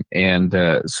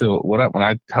 So when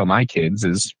I tell my kids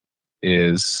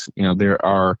is there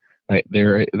are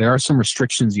some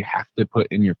restrictions you have to put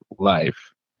in your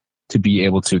life to be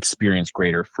able to experience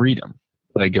greater freedom.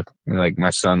 Like if my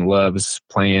son loves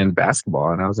playing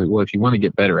basketball, and I was like, well, if you want to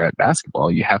get better at basketball,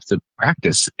 you have to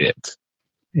practice it,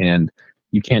 and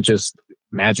you can't just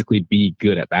magically be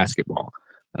good at basketball.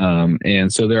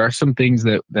 And so there are some things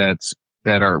that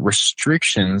are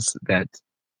restrictions that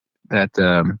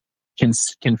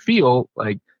can feel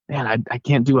like, man, I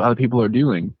can't do what other people are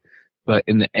doing, but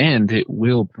in the end, it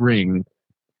will bring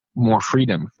more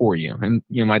freedom for you. And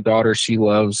my daughter, she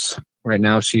loves. Right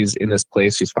now, she's in this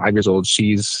place. She's 5 years old.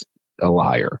 She's a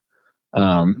liar.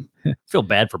 Feel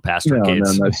bad for pastor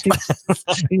kids. No.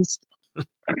 She's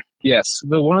yes.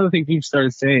 But one of the things we've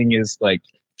started saying is like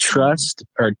trust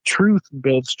or truth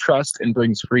builds trust and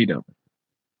brings freedom.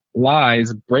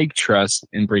 Lies break trust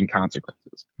and bring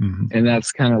consequences. And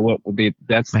that's kind of what will be.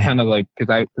 That's kind of like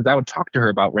because I would talk to her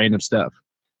about random stuff.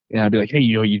 And I'd be like, hey,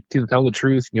 you tell the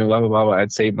truth, blah, blah, blah, blah.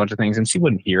 I'd say a bunch of things and she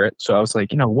wouldn't hear it. So I was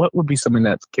like, what would be something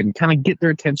that can kind of get their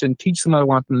attention, teach them what I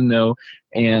want them to know,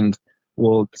 and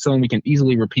something we can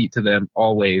easily repeat to them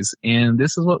always. And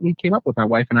this is what we came up with. My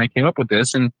wife and I came up with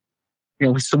this. And,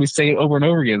 so we say it over and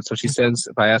over again. So she says,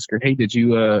 if I ask her, hey, did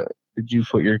you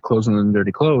put your clothes in the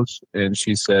dirty clothes? And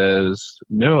she says,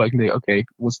 no, I can say, okay,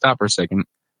 we'll stop for a second.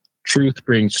 Truth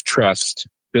brings trust,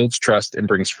 builds trust, and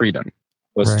brings freedom.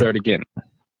 Let's start again.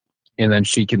 And then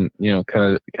she can,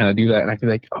 kind of do that. And I feel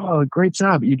like, oh, great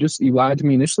job. You lied to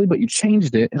me initially, but you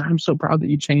changed it. And I'm so proud that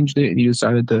you changed it and you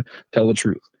decided to tell the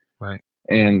truth. Right.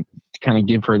 And kind of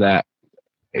give her that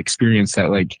experience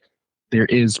that like, there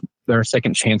are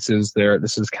second chances there.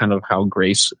 This is kind of how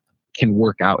grace can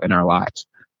work out in our lives.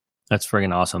 That's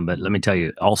friggin' awesome. But let me tell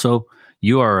you, also,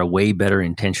 you are a way better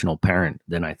intentional parent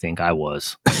than I think I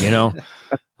was.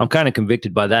 I'm kind of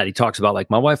convicted by that. He talks about like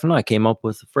my wife and I came up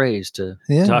with the phrase to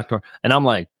talk to her. And I'm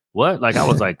like, what? Like, I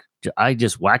was like, I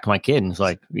just whacked my kid. And it's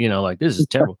like, like, this is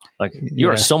terrible. Like, you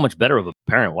are so much better of a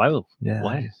parent. Why?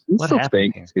 What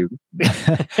happened?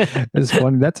 It's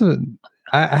funny.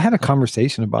 I had a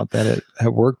conversation about that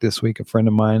at work this week. A friend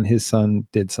of mine, his son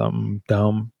did something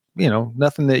dumb,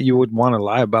 nothing that you would want to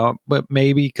lie about, but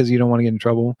maybe because you don't want to get in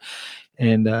trouble.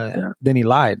 And then he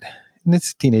lied. And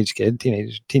it's a teenage kid.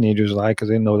 Teenagers lie because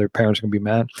they know their parents are going to be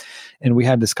mad. And we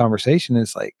had this conversation.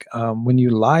 It's like when you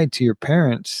lie to your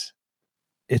parents,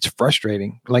 it's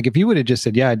frustrating. Like if you would have just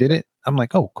said, yeah, I did it. I'm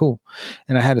like, oh, cool.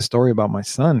 And I had a story about my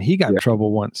son. He got in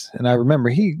trouble once. And I remember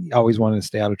he always wanted to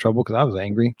stay out of trouble because I was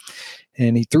angry.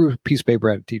 And he threw a piece of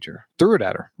paper at a teacher, threw it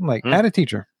at her. I'm like, at a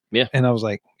teacher. Yeah. And I was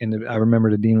like, I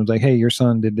remember the dean was like, hey, your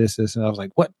son did this. And I was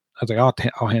like, what? I was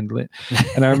like, I'll handle it.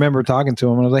 And I remember talking to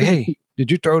him and I was like, hey,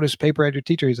 did you throw this paper at your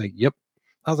teacher? He's like, yep.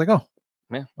 I was like, oh.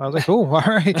 Yeah. I was like, oh, all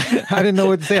right. I didn't know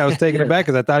what to say. I was taken aback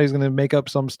because I thought he was going to make up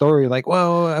some story like,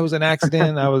 well, I was an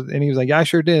accident. And he was like, yeah, I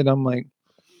sure did. I'm like,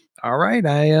 all right.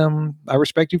 I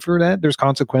respect you for that. There's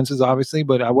consequences, obviously,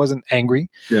 but I wasn't angry.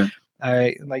 Yeah.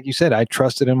 Like you said, I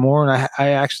trusted him more, and I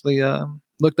actually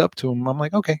looked up to him. I'm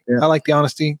like, okay, I like the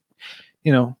honesty.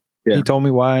 You know, he told me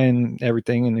why and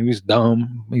everything, and he was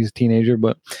dumb. He's a teenager,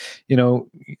 but you know,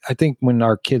 I think when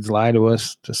our kids lie to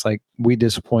us, just like we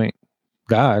disappoint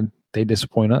God, they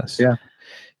disappoint us. Yeah.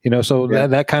 You know, so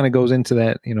that kind of goes into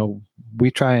that. You know,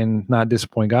 we try and not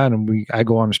disappoint God, and I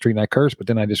go on the street and I curse, but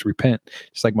then I just repent,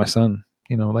 just like my son.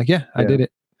 You know, like I did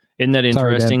it. Isn't that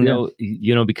Sorry, Dad. interesting though?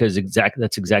 You know, because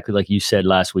that's exactly like you said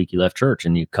last week. You left church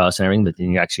and you cuss and everything, but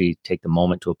then you actually take the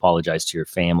moment to apologize to your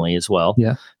family as well.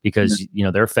 Yeah, because you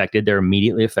know they're affected. They're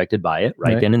immediately affected by it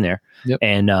right then and there. Yep.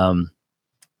 And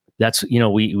that's, you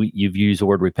know, you've used the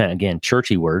word repent again,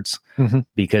 churchy words,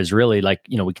 because really, like,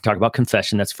 you know, we can talk about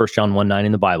confession. That's 1 John 1:9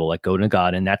 in the Bible, like go to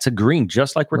God, and that's agreeing,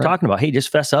 just like we're talking about. Hey, just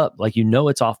fess up, like you know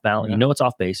it's off balance, you know it's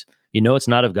off base, you know it's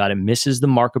not of God. It misses the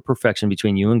mark of perfection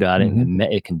between you and God, and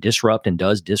it can disrupt and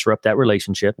does disrupt that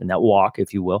relationship and that walk,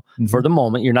 if you will. For the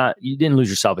moment, you didn't lose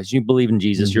your salvation. You believe in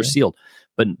Jesus, you're sealed,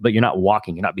 but you're not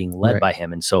walking, you're not being led by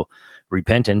Him, and so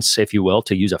repentance, if you will,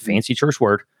 to use a fancy church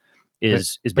word,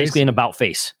 is basically an about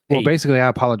face. Well, basically, I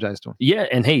apologized to him. Yeah,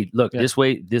 and hey, look,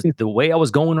 the way I was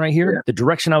going right here, the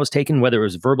direction I was taking, whether it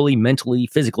was verbally, mentally,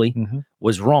 physically,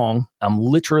 was wrong. I'm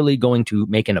literally going to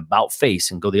make an about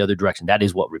face and go the other direction. That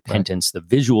is what repentance, the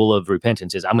visual of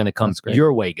repentance is. I'm going to come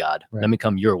your way, God. Let me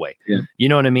come your way. Yeah. You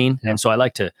know what I mean? And so I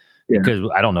like to, because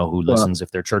I don't know who listens, if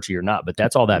they're churchy or not, but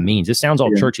that's all that means. It sounds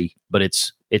all churchy, but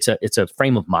it's a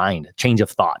frame of mind, change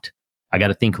of thought. I got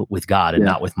to think with God and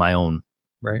not with my own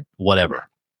whatever.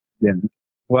 Yeah.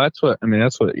 Well, that's what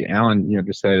Alan,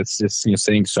 just said. It's just,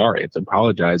 saying sorry. It's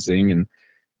apologizing.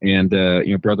 And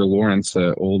Brother Lawrence,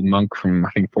 old monk from,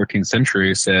 I think, 14th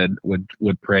century, said,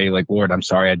 would pray like, Lord, I'm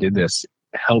sorry I did this.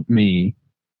 Help me,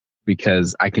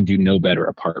 because I can do no better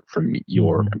apart from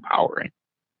your empowering.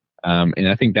 And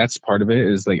I think that's part of it,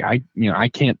 is like, I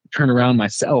can't turn around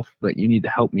myself, but you need to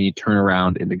help me turn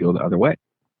around and to go the other way.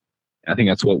 I think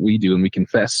that's what we do. And we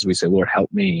confess, we say, Lord,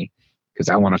 help me, because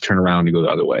I want to turn around and go the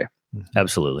other way.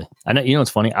 Absolutely. I know,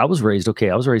 it's funny. I was raised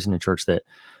in a church that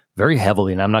very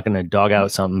heavily, and I'm not going to dog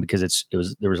out something because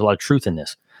there was a lot of truth in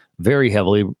this, very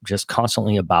heavily, just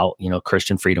constantly about,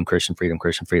 Christian freedom.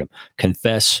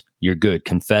 Confess you're good.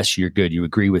 Confess you're good. You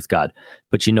agree with God.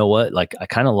 But you know what? Like, I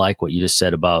kind of like what you just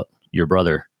said about your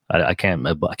brother. I can't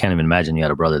even imagine you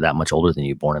had a brother that much older than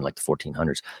you, born in like the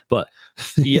 1400s. But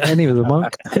yeah, and he was a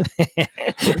monk.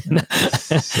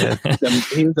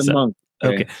 He was a monk.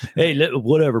 Okay. Hey,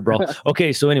 whatever, bro.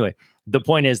 Okay. So anyway, the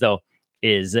point is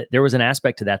that there was an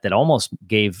aspect to that almost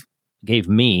gave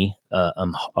me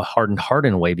a hardened heart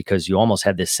in a way, because you almost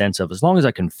had this sense of, as long as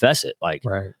I confess it, like,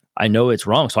 I know it's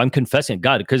wrong, so I'm confessing it.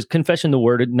 God, because confession, the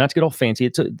word, not to get all fancy,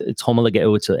 it's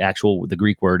homologeo, it's the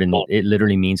Greek word, and it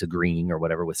literally means agreeing or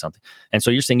whatever with something. And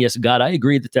so you're saying, yes, God, I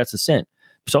agree that that's a sin.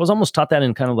 So I was almost taught that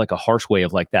in kind of like a harsh way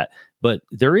of like that. But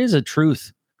there is a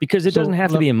truth, because it doesn't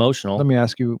have to be emotional. Let me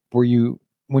ask you,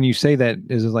 when you say that,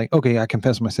 is it like, okay, I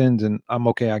confess my sins and I'm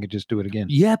okay, I could just do it again?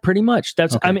 Yeah, pretty much.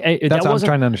 That's, okay. That's what I'm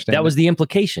trying to understand. That was the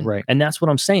implication. Right. And that's what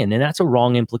I'm saying. And that's a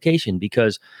wrong implication,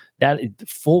 because that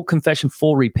full confession,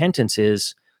 full repentance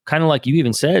is kind of like you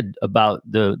even said about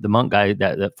the monk guy,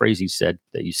 that phrase you said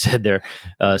there,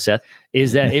 Seth,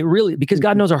 is that it really, because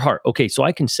God knows our heart. Okay, so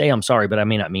I can say I'm sorry, but I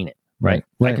may not mean it. Right.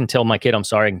 I can tell my kid I'm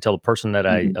sorry. I can tell the person that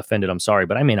I offended I'm sorry,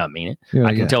 but I may not mean it. Yeah,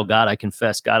 I can tell God, I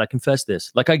confess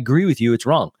this. Like, I agree with you, it's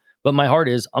wrong, but my heart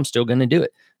is, I'm still going to do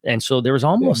it. And so there was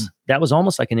that was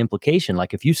almost like an implication.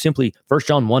 Like, if you simply, 1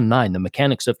 John 1:9, the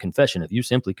mechanics of confession, if you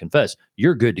simply confess,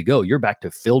 you're good to go. You're back to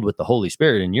filled with the Holy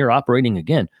Spirit and you're operating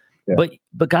again. Yeah.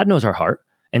 But God knows our heart.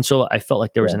 And so I felt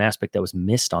like there was an aspect that was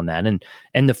missed on that.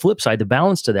 And the flip side, the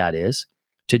balance to that is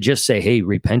to just say, hey,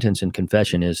 repentance and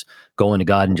confession is going to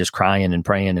God and just crying and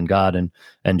praying and God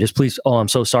and just, please, oh, I'm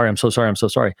so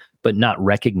sorry, but not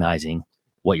recognizing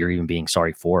what you're even being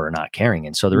sorry for or not caring.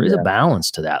 And so there is a balance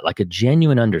to that, like a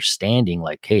genuine understanding,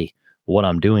 like, hey, what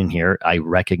I'm doing here, I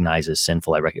recognize as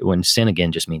sinful. When sin,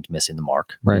 again, just means missing the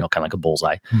mark, kind of like a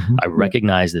bullseye. I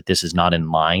recognize that this is not in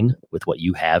line with what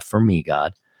you have for me,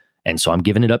 God. And so I'm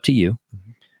giving it up to you.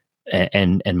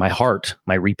 And my heart,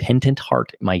 my repentant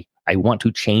heart, I want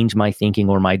to change my thinking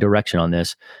or my direction on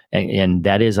this. And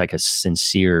that is like a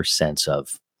sincere sense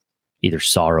of either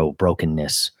sorrow,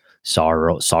 brokenness,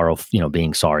 sorrow,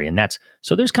 being sorry. And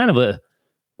so there's kind of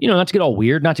not to get all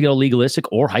weird, not to get all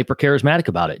legalistic or hyper charismatic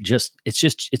about it.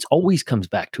 It's always comes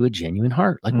back to a genuine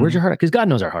heart. Like, where's your heart? Because God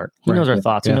knows our heart. He knows our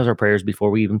thoughts. He knows our prayers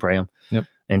before we even pray them. Yep.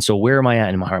 And so where am I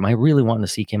at in my heart? Am I really wanting to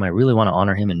seek him? I really want to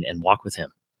honor him and walk with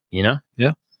him, Yeah.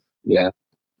 Yeah.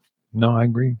 No, I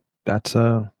agree. That's,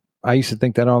 I used to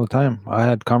think that all the time. I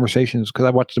had conversations because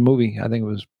I watched a movie. I think it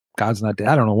was God's Not Dead.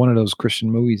 I don't know, one of those Christian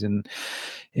movies. And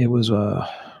it was,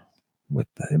 with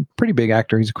a pretty big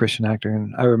actor. He's a Christian actor.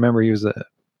 And I remember he was a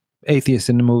atheist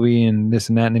in the movie and this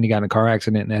and that, and then he got in a car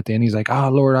accident, and at the end he's like,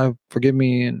 Lord, forgive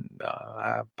me, and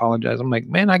I apologize. I'm like,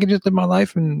 man, I can just live my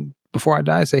life and before I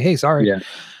die say, hey, sorry.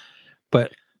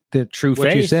 But the true what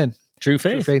faith, you said, true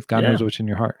faith, God knows what's in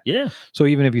your heart. So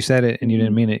even if you said it and you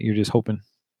didn't mean it, you're just hoping,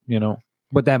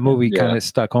 but that movie kind of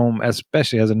stuck home,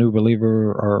 especially as a new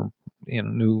believer or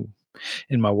new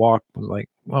in my walk, was like,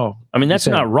 oh, I mean, that's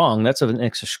not wrong. That's an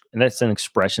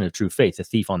expression of true faith. The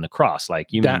thief on the cross,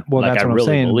 like you mean, well, like that's I what really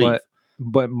I'm saying. believe.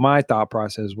 But my thought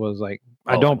process was like,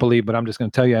 I don't believe, but I'm just going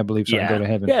to tell you I believe, so I can go to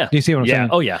heaven. Yeah. Do you see what I'm saying?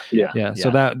 Oh yeah.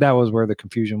 So that was where the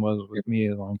confusion was with me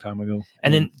a long time ago.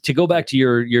 And then to go back to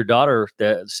your daughter,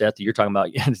 Seth, that you're talking about,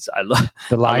 I love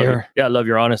the liar. I love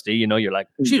your honesty. You're like,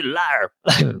 she's a liar.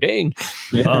 Like, dang.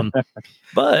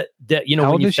 But that how when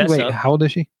old you is she? fess Wait, up, how old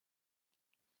is she?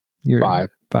 You're 5.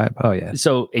 5. Oh yeah.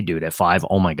 So, hey, dude, at 5,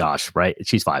 oh my gosh, right?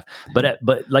 She's 5. But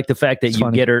like the fact that It's you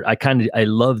funny. get her, I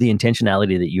love the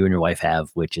intentionality that you and your wife have,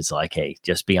 which is like, hey,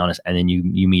 just be honest, and then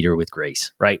you meet her with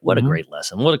grace, right? What a great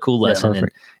lesson! What a cool lesson,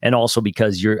 and also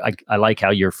because I like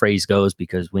how your phrase goes,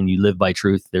 because when you live by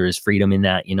truth, there is freedom in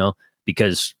that,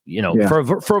 because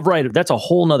for a variety of, that's a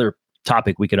whole nother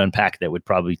topic we could unpack that would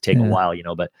probably take a while,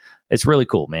 but it's really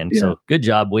cool, man. So good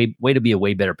job. Way to be a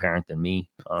way better parent than me.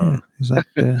 I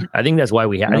think that's why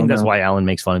that's why Alan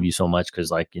makes fun of you so much.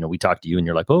 Cause we talk to you and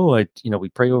you're like, oh, we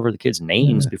pray over the kids'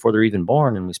 names before they're even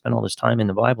born. And we spend all this time in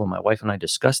the Bible. And my wife and I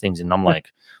discuss things. And I'm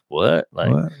like, what?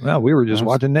 Like, well, we were just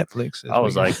watching Netflix. I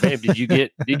was like, babe, did you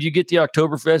get the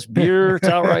Oktoberfest beer? It's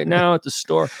out right now at the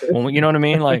store. Well, you know what I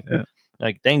mean? Like,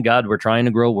 like, thank God we're trying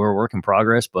to grow. We're a work in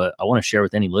progress, but I want to share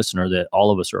with any listener that all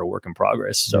of us are a work in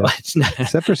progress. So it's not,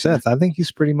 except for Seth, I think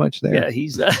he's pretty much there. Yeah,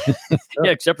 he's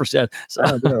except for Seth.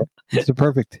 So it's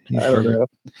perfect. I don't know.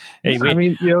 Hey, I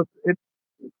mean,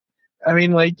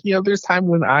 there's time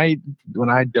when I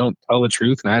don't tell the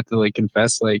truth and I have to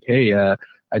confess, hey,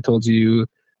 I told you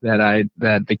that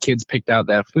the kids picked out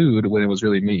that food when it was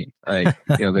really me.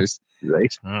 There's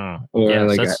such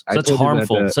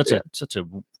harmful, such a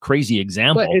crazy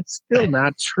example. But it's still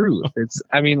not truth. It's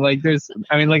I'm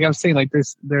saying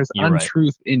there's You're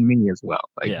untruth in me as well.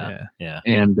 Yeah.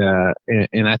 And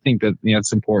I think that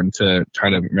it's important to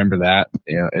try to remember that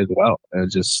as well.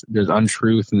 Just there's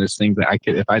untruth and there's things that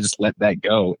if I just let that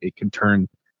go, it could turn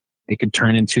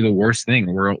into the worst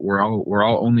thing. We're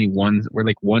all only one. We're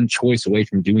like one choice away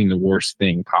from doing the worst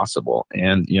thing possible.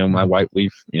 And my wife,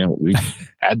 we've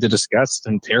had to discuss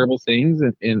some terrible things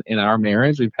in our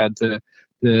marriage. We've had to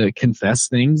confess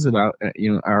things about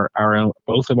our own,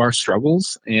 both of our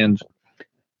struggles. And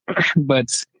but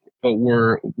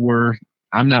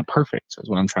I'm not perfect, is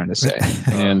what I'm trying to say.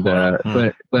 And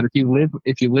but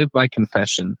if you live by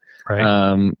confession,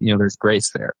 right. There's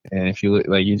grace there. And if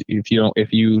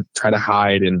you try to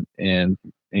hide and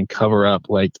cover up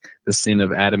like the sin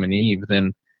of Adam and Eve,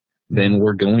 then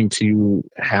we're going to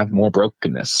have more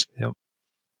brokenness. Yep.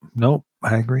 Nope,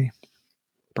 I agree.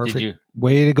 Perfect.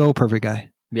 Way to go, perfect guy.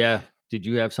 Yeah. Did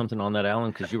you have something on that,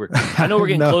 Alan? Because I know we're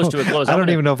getting close to a close. I don't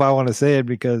even know if I want to say it,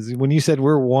 because when you said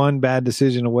we're one bad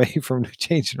decision away from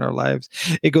changing our lives,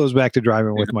 it goes back to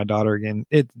driving with my daughter again.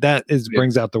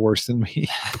 Brings out the worst in me.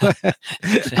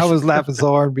 I was laughing so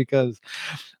hard because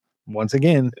once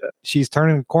again, she's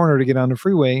turning a corner to get on the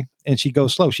freeway and she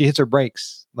goes slow. She hits her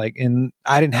brakes. And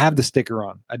I didn't have the sticker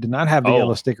on. I did not have the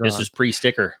yellow sticker on. This was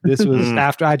pre-sticker. This was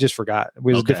after. I just forgot. It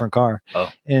was a different car.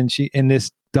 Oh. And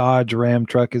this Dodge Ram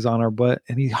truck is on our butt,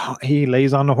 and he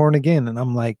lays on the horn again, and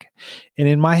I'm like, and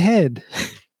in my head,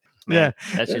 man,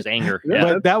 that's just anger. Yeah,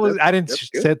 but that was I didn't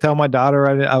tell my daughter.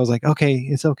 I was like, okay,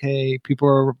 it's okay. People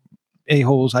are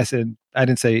a-holes. I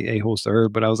didn't say a-holes to her,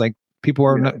 but I was like, people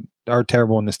are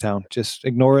terrible in this town. Just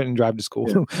ignore it and drive to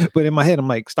school. But in my head, I'm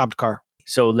like, stop the car.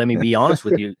 So let me be honest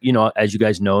with you. As you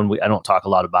guys know, and I don't talk a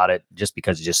lot about it just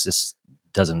because this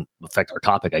doesn't affect our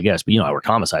topic, I guess. But I worked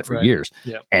homicide for years,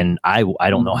 and I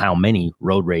don't know how many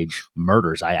road rage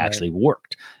murders I actually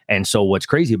worked. And so what's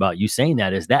crazy about you saying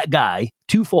that is that guy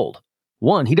twofold.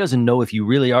 One, he doesn't know if you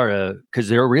really are because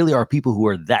there really are people who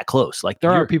are that close. Like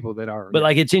there are people that are, but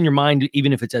it's in your mind,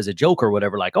 even if it's as a joke or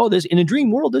whatever. Like, oh, this in a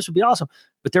dream world, this would be awesome.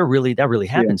 But that really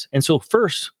happens. And so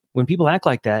first, when people act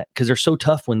like that, because they're so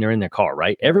tough when they're in their car,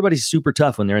 right? Everybody's super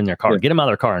tough when they're in their car. Get them out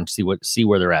of their car and see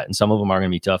where they're at. And some of them are going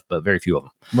to be tough, but very few of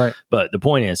them. Right. But the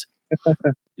point is,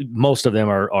 most of them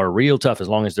are real tough as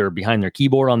long as they're behind their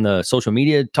keyboard on the social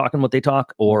media talking what they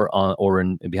talk, or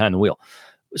behind the wheel.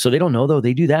 So they don't know, though.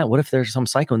 They do that. What if there's some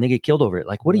psycho and they get killed over it?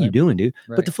 Like, what are you doing, dude?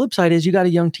 Right. But the flip side is you got a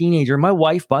young teenager. My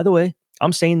wife, by the way,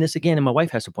 I'm saying this again, and my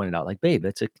wife has to point it out. Like, babe,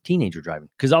 that's a teenager driving.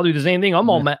 Because I'll do the same thing. I'm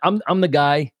all mad. I'm the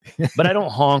guy, but I don't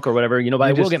honk or whatever, but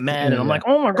I will get mad. And I'm like,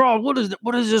 oh my God, what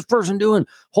is this person doing?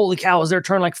 Holy cow, is their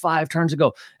turn like 5 turns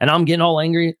ago? And I'm getting all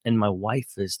angry. And my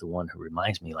wife is the one who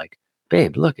reminds me, like,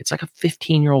 babe, look, it's like a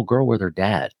 15-year-old girl with her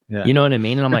dad. Yeah. You know what I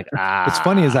mean? And I'm like, It's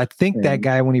funny is I think that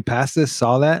guy, when he passed this,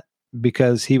 saw that,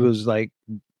 because he was like,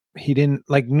 he didn't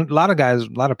like, a lot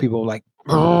of people like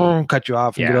cut you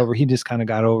off and get over. He just kind of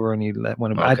got over and he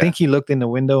went about. I think he looked in the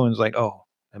window and was like, oh,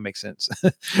 that makes sense.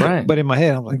 Right. But in my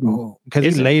head, I'm like, oh, because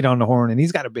he laid on the horn and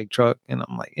he's got a big truck. And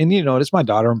I'm like, and it's my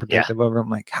daughter. I'm protective of her. I'm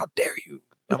like, how dare you?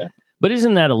 But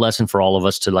isn't that a lesson for all of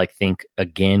us to like think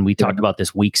again? We talked about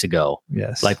this weeks ago.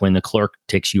 Yes. Like when the clerk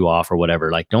ticks you off or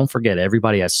whatever, like don't forget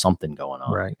everybody has something going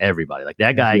on. Right. Everybody. Like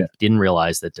that guy didn't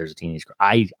realize that there's a teenage girl.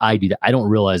 I do that. I don't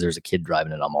realize there's a kid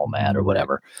driving and I'm all mad or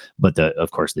whatever. But of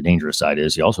course the dangerous side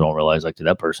is you also don't realize like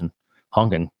that person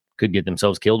honking could get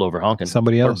themselves killed over honking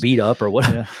somebody else or beat up or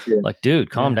whatever. Like,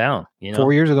 dude, calm down.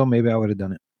 4 years ago, maybe I would have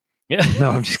done it. Yeah. No,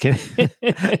 I'm just kidding.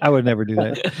 I would never do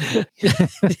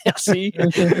that. See,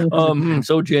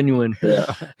 so genuine.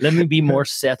 Yeah. Let me be more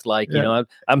Seth-like.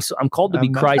 I'm called to be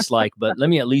Christ-like, but let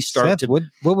me at least start Seth, what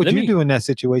would you do in that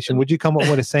situation? Would you come up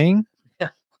with a saying?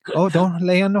 Oh, don't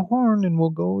lay on the horn and we'll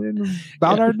go in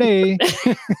about our day.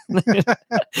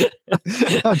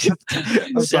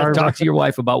 I'm sorry, talk to your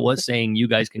wife about what saying you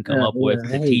guys can come up with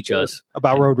to teach us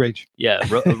about road rage. Yeah,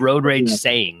 road rage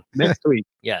saying. Next week.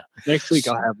 Yeah. Next week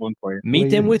I'll have one for you. Meet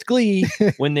them with glee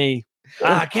when they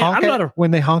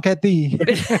when they honk at thee.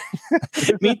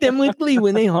 Meet them with glee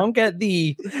when they honk at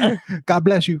thee. God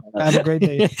bless you. Have a great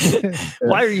day.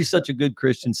 Why are you such a good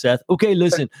Christian, Seth? Okay,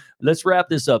 listen, let's wrap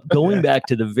this up. Going back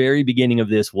to the very beginning of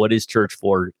this, what is church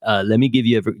for? Let me give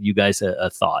you guys a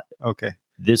thought. Okay.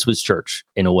 This was church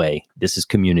in a way. This is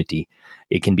community.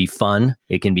 It can be fun.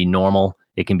 It can be normal.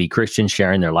 It can be Christians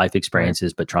sharing their life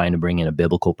experiences, but trying to bring in a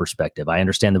biblical perspective. I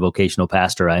understand the vocational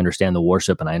pastor. I understand the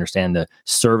worship, and I understand the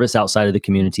service outside of the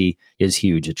community is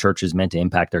huge. A church is meant to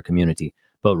impact their community.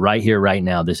 But right here, right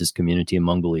now, this is community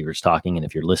among believers talking. And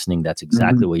if you're listening, that's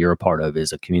exactly what you're a part of,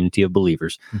 is a community of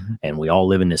believers. And we all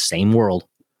live in the same world,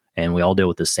 and we all deal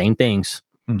with the same things.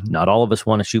 Not all of us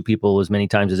want to shoot people as many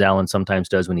times as Alan sometimes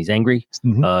does when he's angry.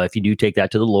 If you do, take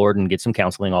that to the Lord and get some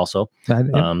counseling also.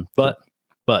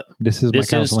 But this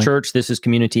is church, this is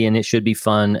community, and it should be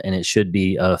fun, and it should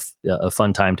be a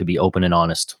fun time to be open and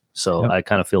honest. So I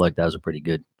kind of feel like that was a pretty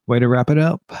good way to wrap it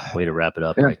up.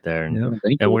 Right there. And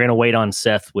we're gonna wait on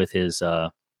Seth with his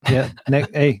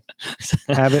hey,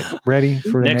 have it ready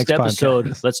for the next episode.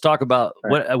 podcast. Let's talk about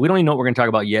what we don't even know what we're going to talk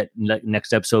about yet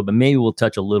next episode, but maybe we'll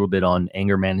touch a little bit on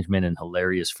anger management and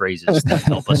hilarious phrases that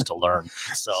help us to learn.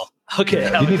 So, okay.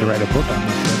 You need to write a book on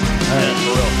this.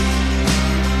 For real.